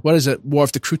 I know. What is it? War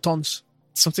of the Croutons?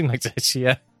 Something like that.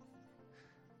 Yeah.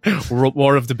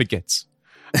 War of the Baguettes.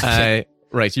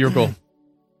 Right, your go.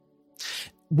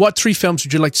 What 3 films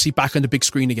would you like to see back on the big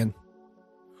screen again?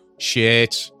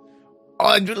 Shit.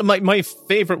 My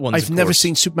favourite ones. I've never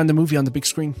seen Superman the movie on the big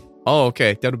screen. Oh,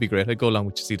 okay. That would be great. I'd go along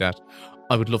with you to see that.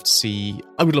 I would love to see.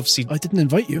 I didn't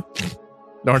invite you.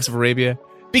 Lawrence of Arabia.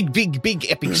 Big,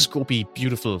 epic, scopy,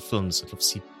 beautiful films. I'd love to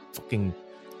see fucking.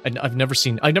 I've never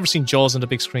seen Jaws on the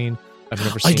big screen. I'd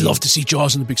love to see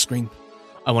Jaws on the big screen.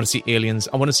 I want to see Aliens.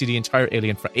 I want to see the entire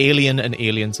Alien and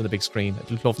Aliens on the big screen.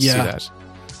 I'd love to see that.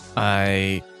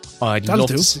 I'd love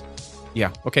to see.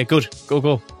 Yeah. Okay. Good.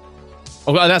 Go.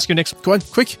 Oh, I'll ask you next. Go on,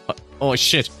 quick. Oh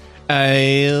shit.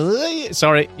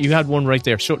 Sorry, you had one right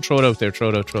there. Throw it out there.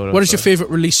 What is your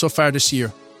favourite release so far this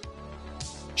year?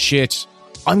 Shit.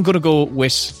 I'm going to go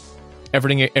with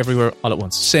Everything Everywhere All at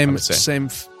Once. Same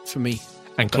for me.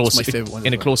 And that's my favourite one.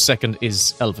 In a close second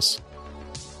is Elvis.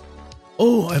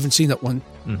 Oh, I haven't seen that one.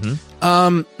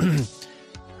 Mm-hmm.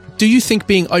 Do you think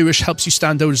being Irish helps you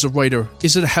stand out as a writer?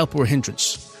 Is it a help or a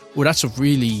hindrance? Well, that's a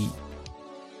really...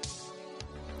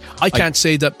 I can't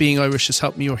say that being Irish has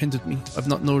helped me or hindered me. I've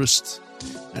not noticed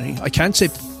anything. I can't say...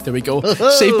 There we go.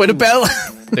 Saved by the bell.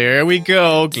 There we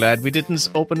go. Glad we didn't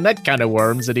open that can of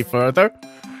worms any further.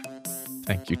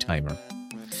 Thank you, timer.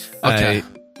 Okay.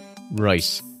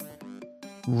 Right.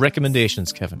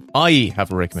 Recommendations, Kevin. I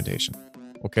have a recommendation.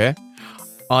 Okay?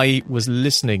 I was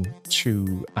listening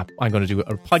to... I'm going to do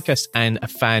a podcast and a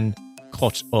fan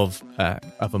cut of a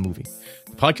movie.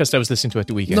 The podcast I was listening to at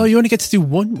the weekend... No, you only get to do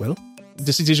one, Will.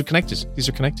 These are connected. The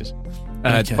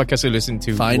podcast I listened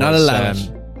to Fine, was I'll allow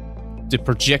the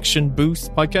Projection Booth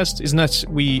podcast. Isn't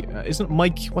it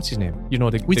Mike? What's his name? You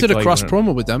know, we did a cross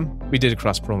promo with them. We did a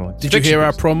cross promo. Did you hear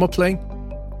our promo playing?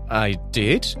 I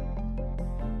did.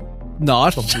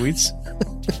 Not. Tweets.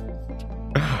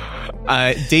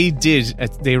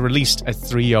 They released a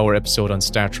 3-hour episode on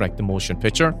Star Trek: The Motion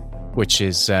Picture, which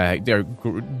is they're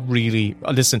really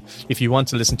listen. If you want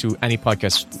to listen to any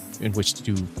podcast in which to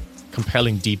do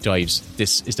compelling deep dives,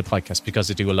 this is the podcast, because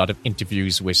they do a lot of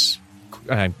interviews with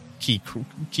key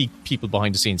people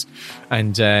behind the scenes,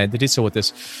 and they did so with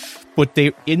this. But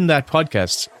in that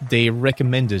podcast they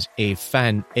recommended a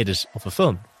fan edit of a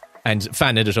film and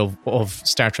fan edit of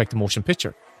Star Trek: The Motion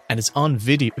Picture, and it's on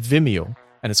Vimeo,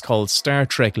 and it's called Star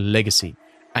Trek Legacy,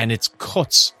 and it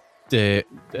cuts the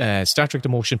Star Trek: The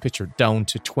Motion Picture down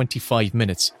to 25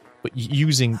 minutes, but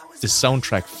using the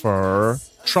soundtrack for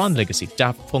Tron Legacy,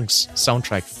 Daft Punk's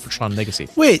soundtrack for Tron Legacy.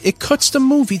 Wait, it cuts the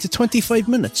movie to 25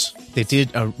 minutes? They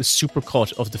did a super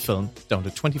cut of the film down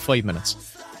to 25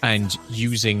 minutes and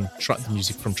using the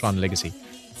music from Tron Legacy.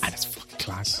 And it's fucking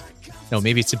class. Now,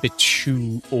 maybe it's a bit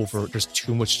too over, there's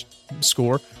too much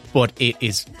score, but it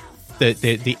is,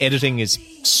 the editing is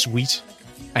sweet,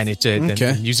 and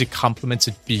the music complements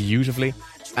it beautifully.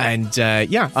 And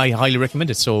I highly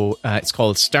recommend it. So it's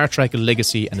called Star Trek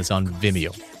Legacy, and it's on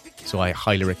Vimeo. So I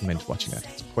highly recommend watching that.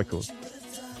 It's quite cool.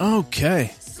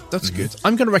 Okay, that's good.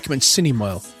 I'm going to recommend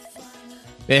Cinemile.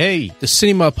 Hey, The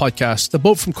Cinemile podcast. They're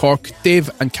both from Cork, Dave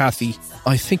and Kathy.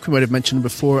 I think we might have mentioned them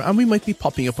before, and we might be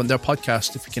popping up on their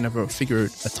podcast if we can ever figure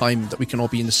a time that we can all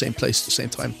be in the same place at the same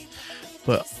time.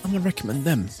 But I'm going to recommend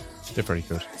them. they're very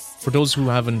good. For those who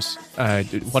haven't,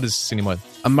 what is Cinemile?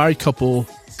 A married couple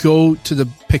go to the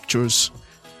pictures,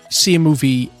 see a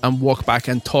movie, and walk back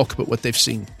and talk about what they've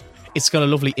seen. It's got a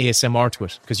lovely ASMR to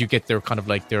it because you get their kind of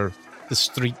like the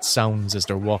street sounds as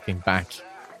they're walking back.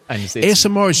 And it's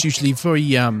ASMR is usually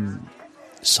very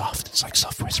soft. It's like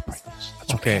soft whispering.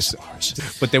 That's what okay, ASMR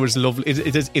is. but there was lovely.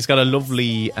 It's got a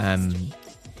lovely.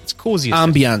 It's cozy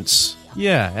Ambience.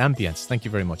 Yeah, ambience. Thank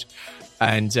you very much.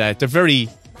 And they're very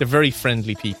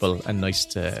friendly people and nice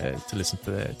to listen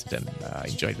to them. I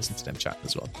enjoy listening to them chat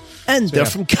as well. And So, they're yeah.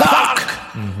 from Cork,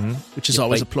 which is Yeah,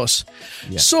 always like- a plus.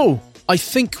 Yeah. So I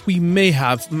think we may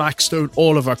have maxed out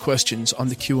all of our questions on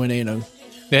the Q&A now.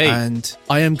 Hey, And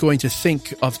I am going to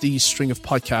think of these string of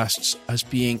podcasts as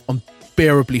being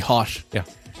unbearably hot. yeah.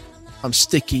 I'm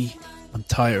sticky. I'm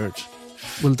tired.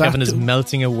 Will that Kevin is do?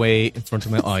 melting away in front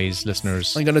of my eyes,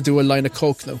 listeners. I'm going to do a line of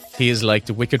coke now. He is like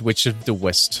the Wicked Witch of the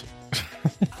West.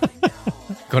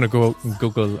 Gonna go out and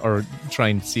Google or try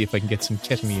and see if I can get some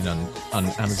ketamine on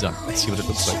Amazon. Let's see what it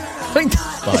looks like.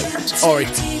 Bye. All right.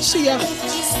 See ya.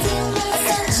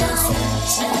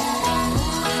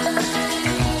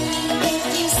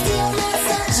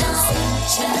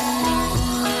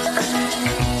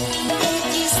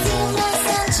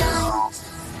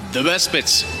 The best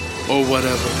bits, or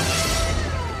whatever.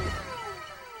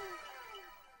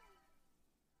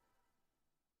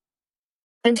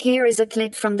 And here is a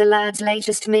clip from the lads'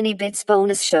 latest Mini Bits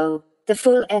bonus show. The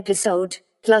full episode,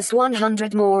 plus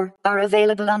 100 more, are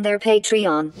available on their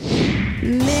Patreon.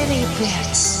 Mini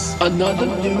Bits. Another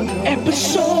new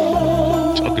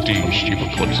episode. Talking to you,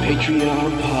 stupid clubs.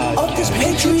 Patreon podcast. Of this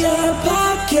Patreon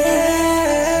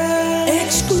podcast.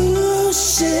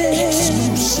 Exclusive.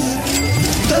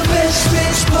 The Best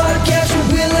Bits podcast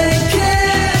with Will and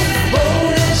Ken.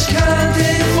 Bonus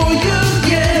content for you,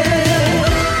 yeah.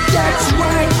 That's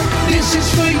right. This is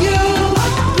for you,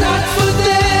 not for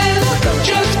them,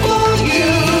 just for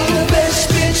you. The Best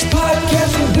Bits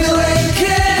podcast with Will and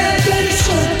Ken.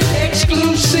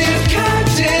 Exclusive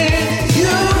content. You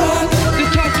rock the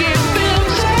talking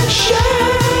films and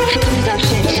shows. The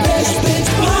Best Bits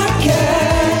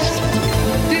podcast.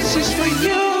 This is for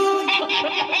you.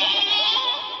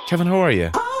 Kevin, how are you?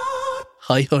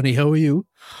 Hi, honey. How are you?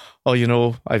 Oh, you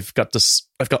know, I've got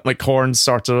my corns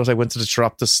sorted out. I went to the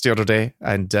Chiroptis the other day,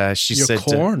 and she Your said,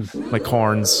 corn? my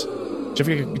corns. Did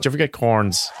you ever get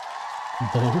corns?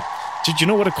 No. Did you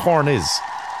know what a corn is?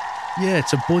 Yeah,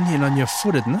 it's a bunion on your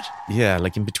foot, isn't it? Yeah,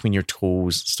 like in between your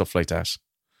toes, stuff like that.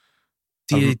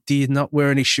 Do you not wear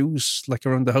any shoes like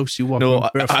around the house? You walk No,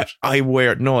 around barefoot? I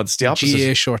wear, no, it's the opposite.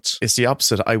 GA shorts. It's the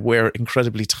opposite. I wear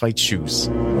incredibly tight shoes,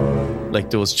 like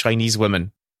those Chinese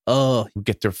women Oh, who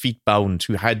get their feet bound,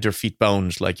 who had their feet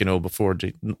bound, like, you know, before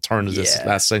the turn of this Yeah.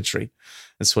 last century.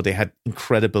 And so they had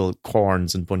incredible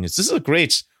corns and bunions. This is a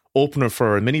great opener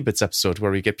for a Mini Bits episode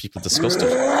where we get people disgusted.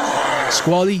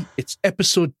 Squally, it's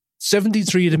episode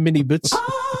 73 of the Mini Bits.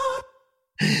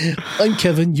 I'm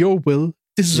Kevin, you're Will.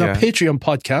 This is our Yeah. Patreon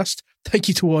podcast. Thank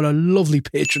you to all our lovely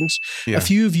patrons. Yeah. A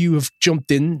few of you have jumped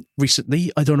in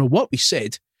recently. I don't know what we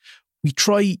said. We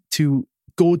try to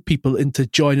goad people into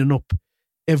joining up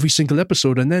every single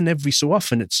episode, and then every so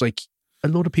often it's like a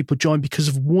lot of people join because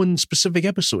of one specific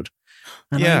episode.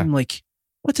 And Yeah. I'm like,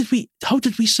 how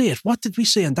did we say it? What did we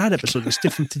say in that episode that's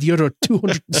different to the other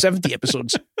 270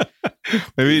 episodes?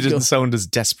 Maybe it didn't sound as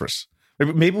desperate.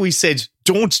 Maybe we said,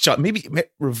 don't join. Maybe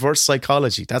reverse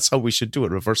psychology. That's how we should do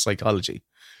it. Reverse psychology.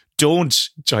 Don't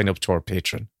join up to our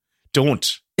Patreon.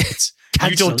 Don't. It's,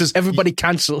 you don't. Everybody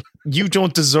cancel. You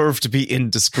don't deserve to be in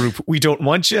this group. We don't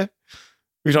want you.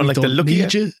 We don't like the look of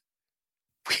need you.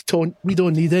 We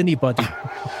don't need anybody.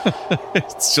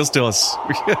 It's just us.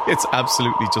 It's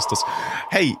absolutely just us.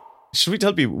 Hey, should we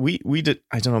tell people we did?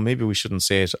 I don't know. Maybe we shouldn't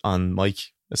say it on mic,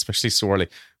 especially so early.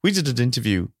 We did an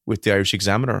interview with the Irish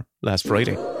Examiner last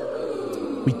Friday.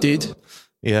 We did.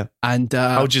 Yeah. And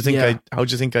How'd you think yeah.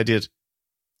 How'd you think I did?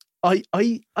 I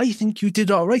think you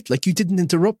did all right. Like, you didn't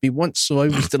interrupt me once, so I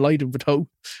was delighted with how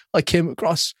I came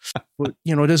across. But,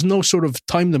 you know, there's no sort of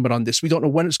time limit on this. We don't know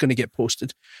when it's going to get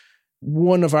posted.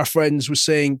 One of our friends was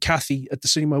saying, Kathy at the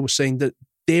cinema was saying that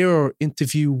their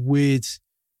interview with,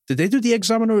 did they do the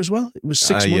Examiner as well? It was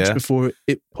 6 months yeah. before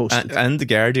it posted. And the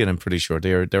Guardian, I'm pretty sure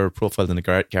they were profiled in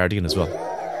the Guardian as well.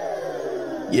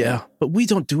 Yeah, but we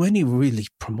don't do any really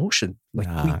promotion. Like,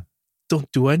 we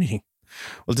don't do anything.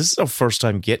 Well, this is our first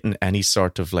time getting any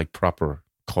sort of like proper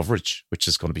coverage, which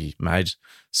is going to be mad.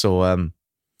 So,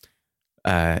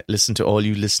 listen to all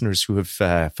you listeners who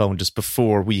have found us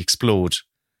before we explode.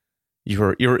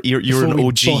 You're an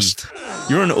OG. Bust.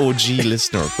 You're an OG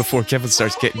listener before Kevin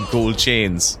starts getting gold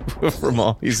chains from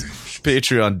all his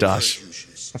Patreon dash.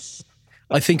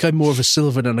 I think I'm more of a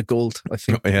silver than a gold. I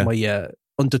think Yeah. my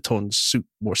undertones suit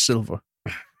more silver.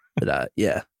 But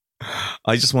yeah,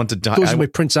 I just want to die. goes with my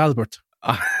Prince Albert.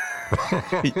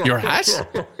 Your hat?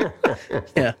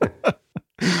 Yeah.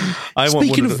 Want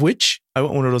Speaking one of which, I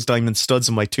want one of those diamond studs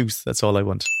in my tooth. That's all I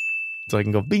want. So I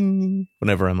can go bing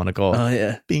whenever I'm on a call.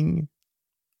 yeah, Bing.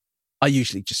 I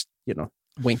usually just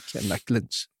wink and that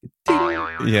glints.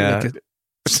 Yeah. Like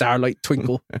a starlight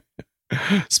twinkle.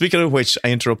 Speaking of which,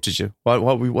 I interrupted you.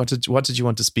 What did you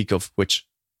want to speak of? Which?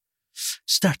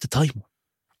 Start the timer.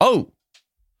 Oh,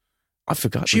 I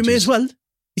forgot. You may as well.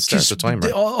 Start the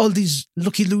timer. All these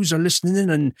lucky losers are listening in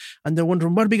and they're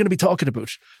wondering, what are we going to be talking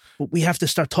about? But we have to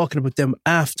start talking about them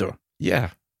after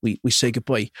we say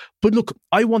goodbye. But look,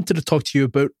 I wanted to talk to you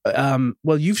about,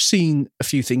 well, you've seen a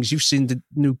few things. You've seen the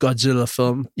new Godzilla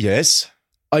film. Yes.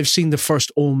 I've seen the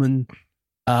first Omen.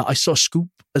 I saw Scoop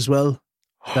as well.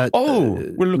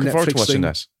 We're looking forward to Netflix watching thing.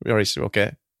 that. All right,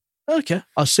 okay. Okay,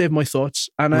 I'll save my thoughts.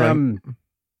 And Right.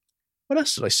 what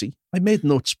else did I see? I made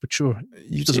notes, but sure,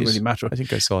 it doesn't really matter. I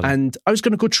think I saw that. And I was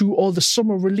going to go through all the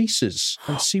summer releases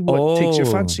and see what takes your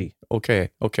fancy. Okay.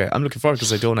 I'm looking forward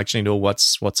because I don't actually know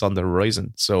what's on the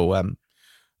horizon. So, I'm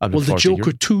looking Well, the forward to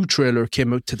Joker 2 trailer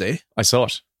came out today. I saw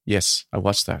it. Yes, I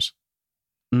watched that.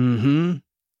 Mm-hmm.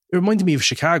 It reminded me of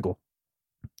Chicago.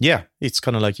 Yeah, it's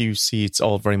kind of like you see. It's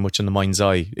all very much in the mind's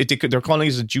eye. They're calling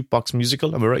it a jukebox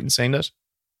musical. Am I right in saying that?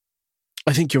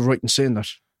 I think you're right in saying that.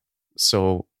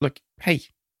 So, look, hey,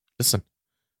 listen.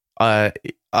 I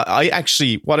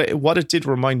actually what it did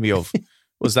remind me of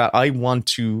was that I want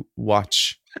to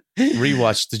rewatch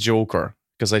The Joker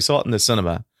because I saw it in the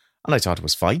cinema and I thought it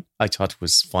was fine.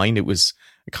 It was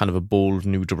kind of a bold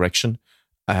new direction.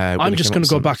 I'm just going to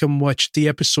go back and watch the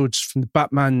episodes from the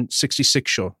Batman 66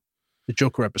 show, the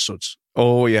Joker episodes.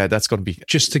 Oh yeah, that's going to be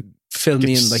just to fill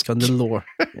me in like on the lore,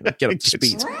 get up to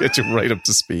speed, get you right up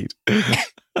to speed,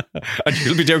 and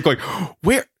you'll be there going,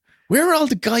 where are all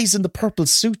the guys in the purple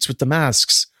suits with the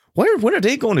masks? When are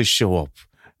they going to show up?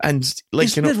 And like,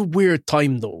 isn't it a weird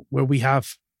time though, where we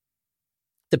have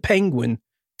the Penguin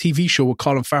TV show with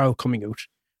Colin Farrell coming out,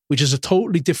 which is a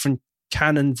totally different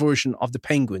canon version of the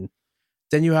Penguin.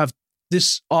 Then you have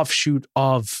this offshoot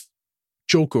of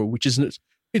Joker, which is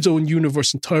its own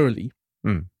universe entirely.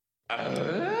 Mm.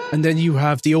 And then you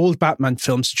have the old Batman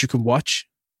films that you can watch.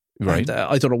 Right. And,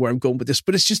 I don't know where I'm going with this,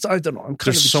 but it's just, I don't know. I'm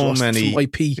kind There's of so exhausted many from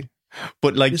IP.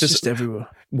 But like it's just everywhere.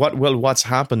 What's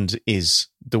happened is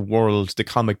the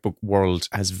comic book world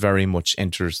has very much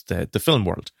entered the film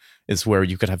world. It's where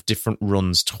you could have different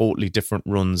runs, totally different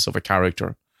runs of a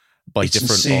character by It's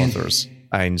different insane. authors.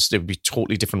 And there would be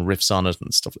totally different riffs on it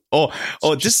and stuff. Oh,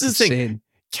 this is the thing.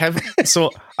 Kevin, so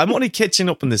I'm only catching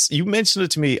up on this. You mentioned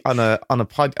it to me on a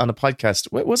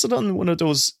podcast. Was it on one of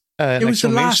those It was the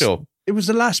last show? It was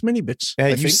the last mini bits.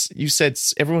 I think. You said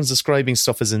everyone's describing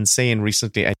stuff as insane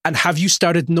recently. And have you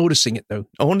started noticing it now?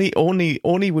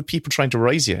 Only with people trying to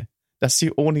rise you. That's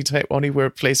the only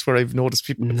place where I've noticed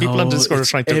people on Discord are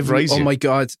trying to rise you.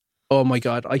 Oh my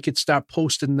god! I could start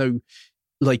posting now,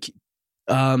 like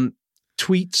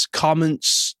tweets,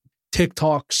 comments,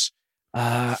 TikToks,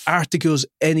 articles,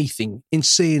 anything.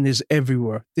 Insane is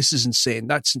everywhere. This is insane.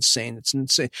 That's insane. It's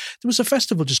insane. There was a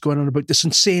festival just going on about this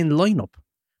insane lineup.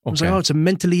 I was like, oh, it's a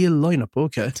mentally ill lineup.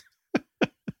 Okay.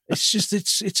 It's just,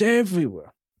 it's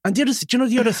everywhere. And the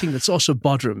other thing that's also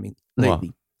bothering me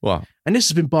lately. Wow. And this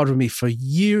has been bothering me for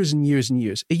years and years and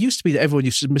years. It used to be that everyone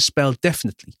used to misspell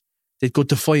definitely. They'd go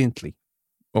defiantly.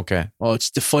 Okay. Oh, it's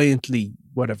defiantly,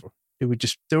 whatever.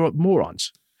 They're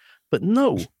morons. But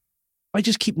no, I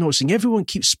just keep noticing everyone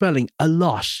keeps spelling a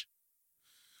lot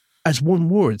as one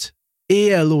word.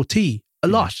 A-L-O-T, a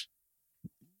lot.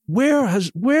 Where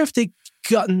have they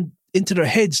gotten into their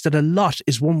heads that a lot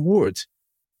is one word?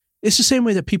 It's the same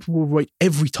way that people will write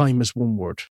every time as one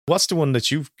word. What's the one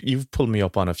that you've pulled me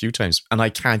up on a few times and I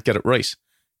can't get it right?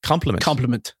 Compliment.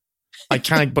 I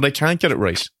can't get it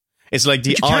right. It's like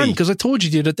the but you I. because I told you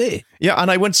the other day. Yeah,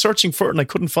 and I went searching for it and I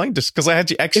couldn't find it because I had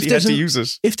to use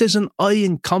it. If there's an I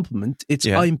in compliment, it's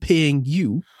I'm paying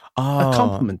you a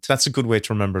compliment. That's a good way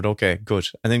to remember it. Okay, good.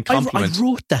 And then compliment. I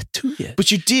wrote that to you.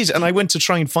 But you did, and I went to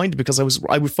try and find it because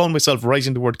I found myself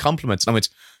writing the word compliments. And I went,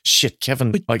 shit,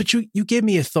 Kevin. But you gave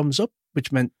me a thumbs up,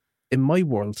 which meant in my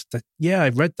world that, yeah, I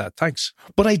read that. Thanks.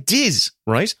 But I did,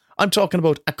 right? I'm talking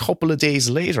about a couple of days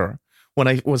later when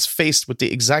I was faced with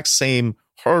the exact same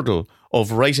hurdle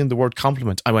of writing the word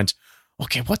compliment, I went,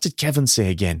 okay, what did Kevin say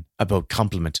again about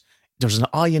compliment? There's an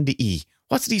I and the E.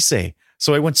 What did he say?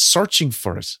 So I went searching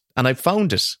for it and I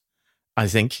found it, I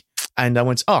think. And I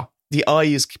went, the I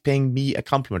is paying me a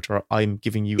compliment, or I'm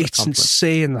giving you a compliment. It's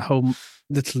insane how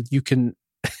little you can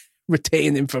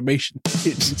retain information.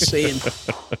 It's insane.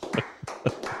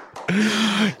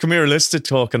 Come here, let's start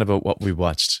talking about what we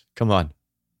watched. Come on.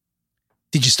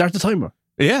 Did you start the timer?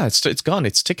 Yeah, it's gone.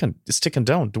 It's ticking. It's ticking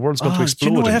down. The world's going to explode.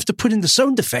 Do you know I have to put in the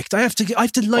sound effect? I have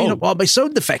to line up all my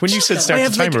sound effects. When you said start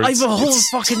the timer, I have a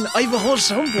whole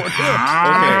soundboard here.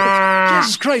 Okay.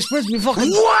 Jesus Christ, where's me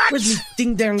fucking where's me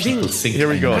ding dang ding? Here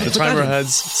we go. The timer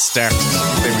has started.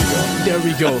 There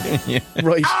we go. Yeah.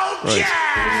 Right. Right.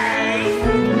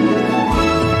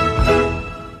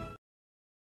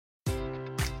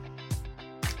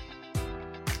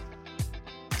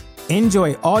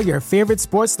 Enjoy all your favorite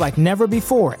sports like never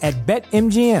before at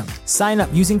BetMGM. Sign up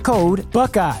using code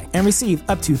Buckeye and receive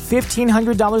up to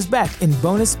 $1,500 back in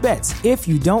bonus bets if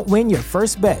you don't win your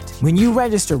first bet. When you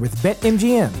register with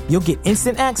BetMGM, you'll get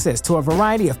instant access to a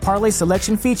variety of parlay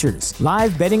selection features,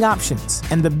 live betting options,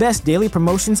 and the best daily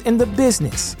promotions in the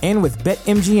business. And with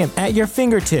BetMGM at your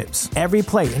fingertips, every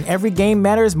play and every game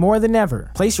matters more than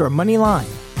ever. Place your money line,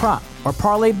 prop, or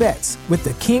parlay bets with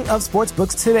the king of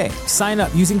sportsbooks today. Sign up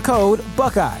using code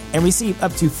Buckeye and receive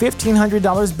up to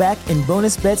 $1,500 back in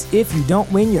bonus bets if you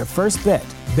don't win your first bet.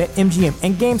 BetMGM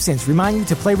and GameSense remind you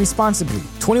to play responsibly.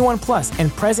 21 plus and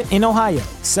present in Ohio,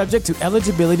 subject to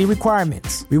eligibility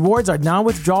requirements. Rewards are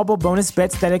non-withdrawable bonus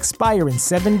bets that expire in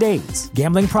 7 days.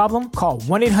 Gambling problem? Call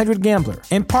 1-800-GAMBLER.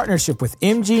 In partnership with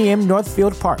MGM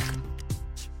Northfield Park.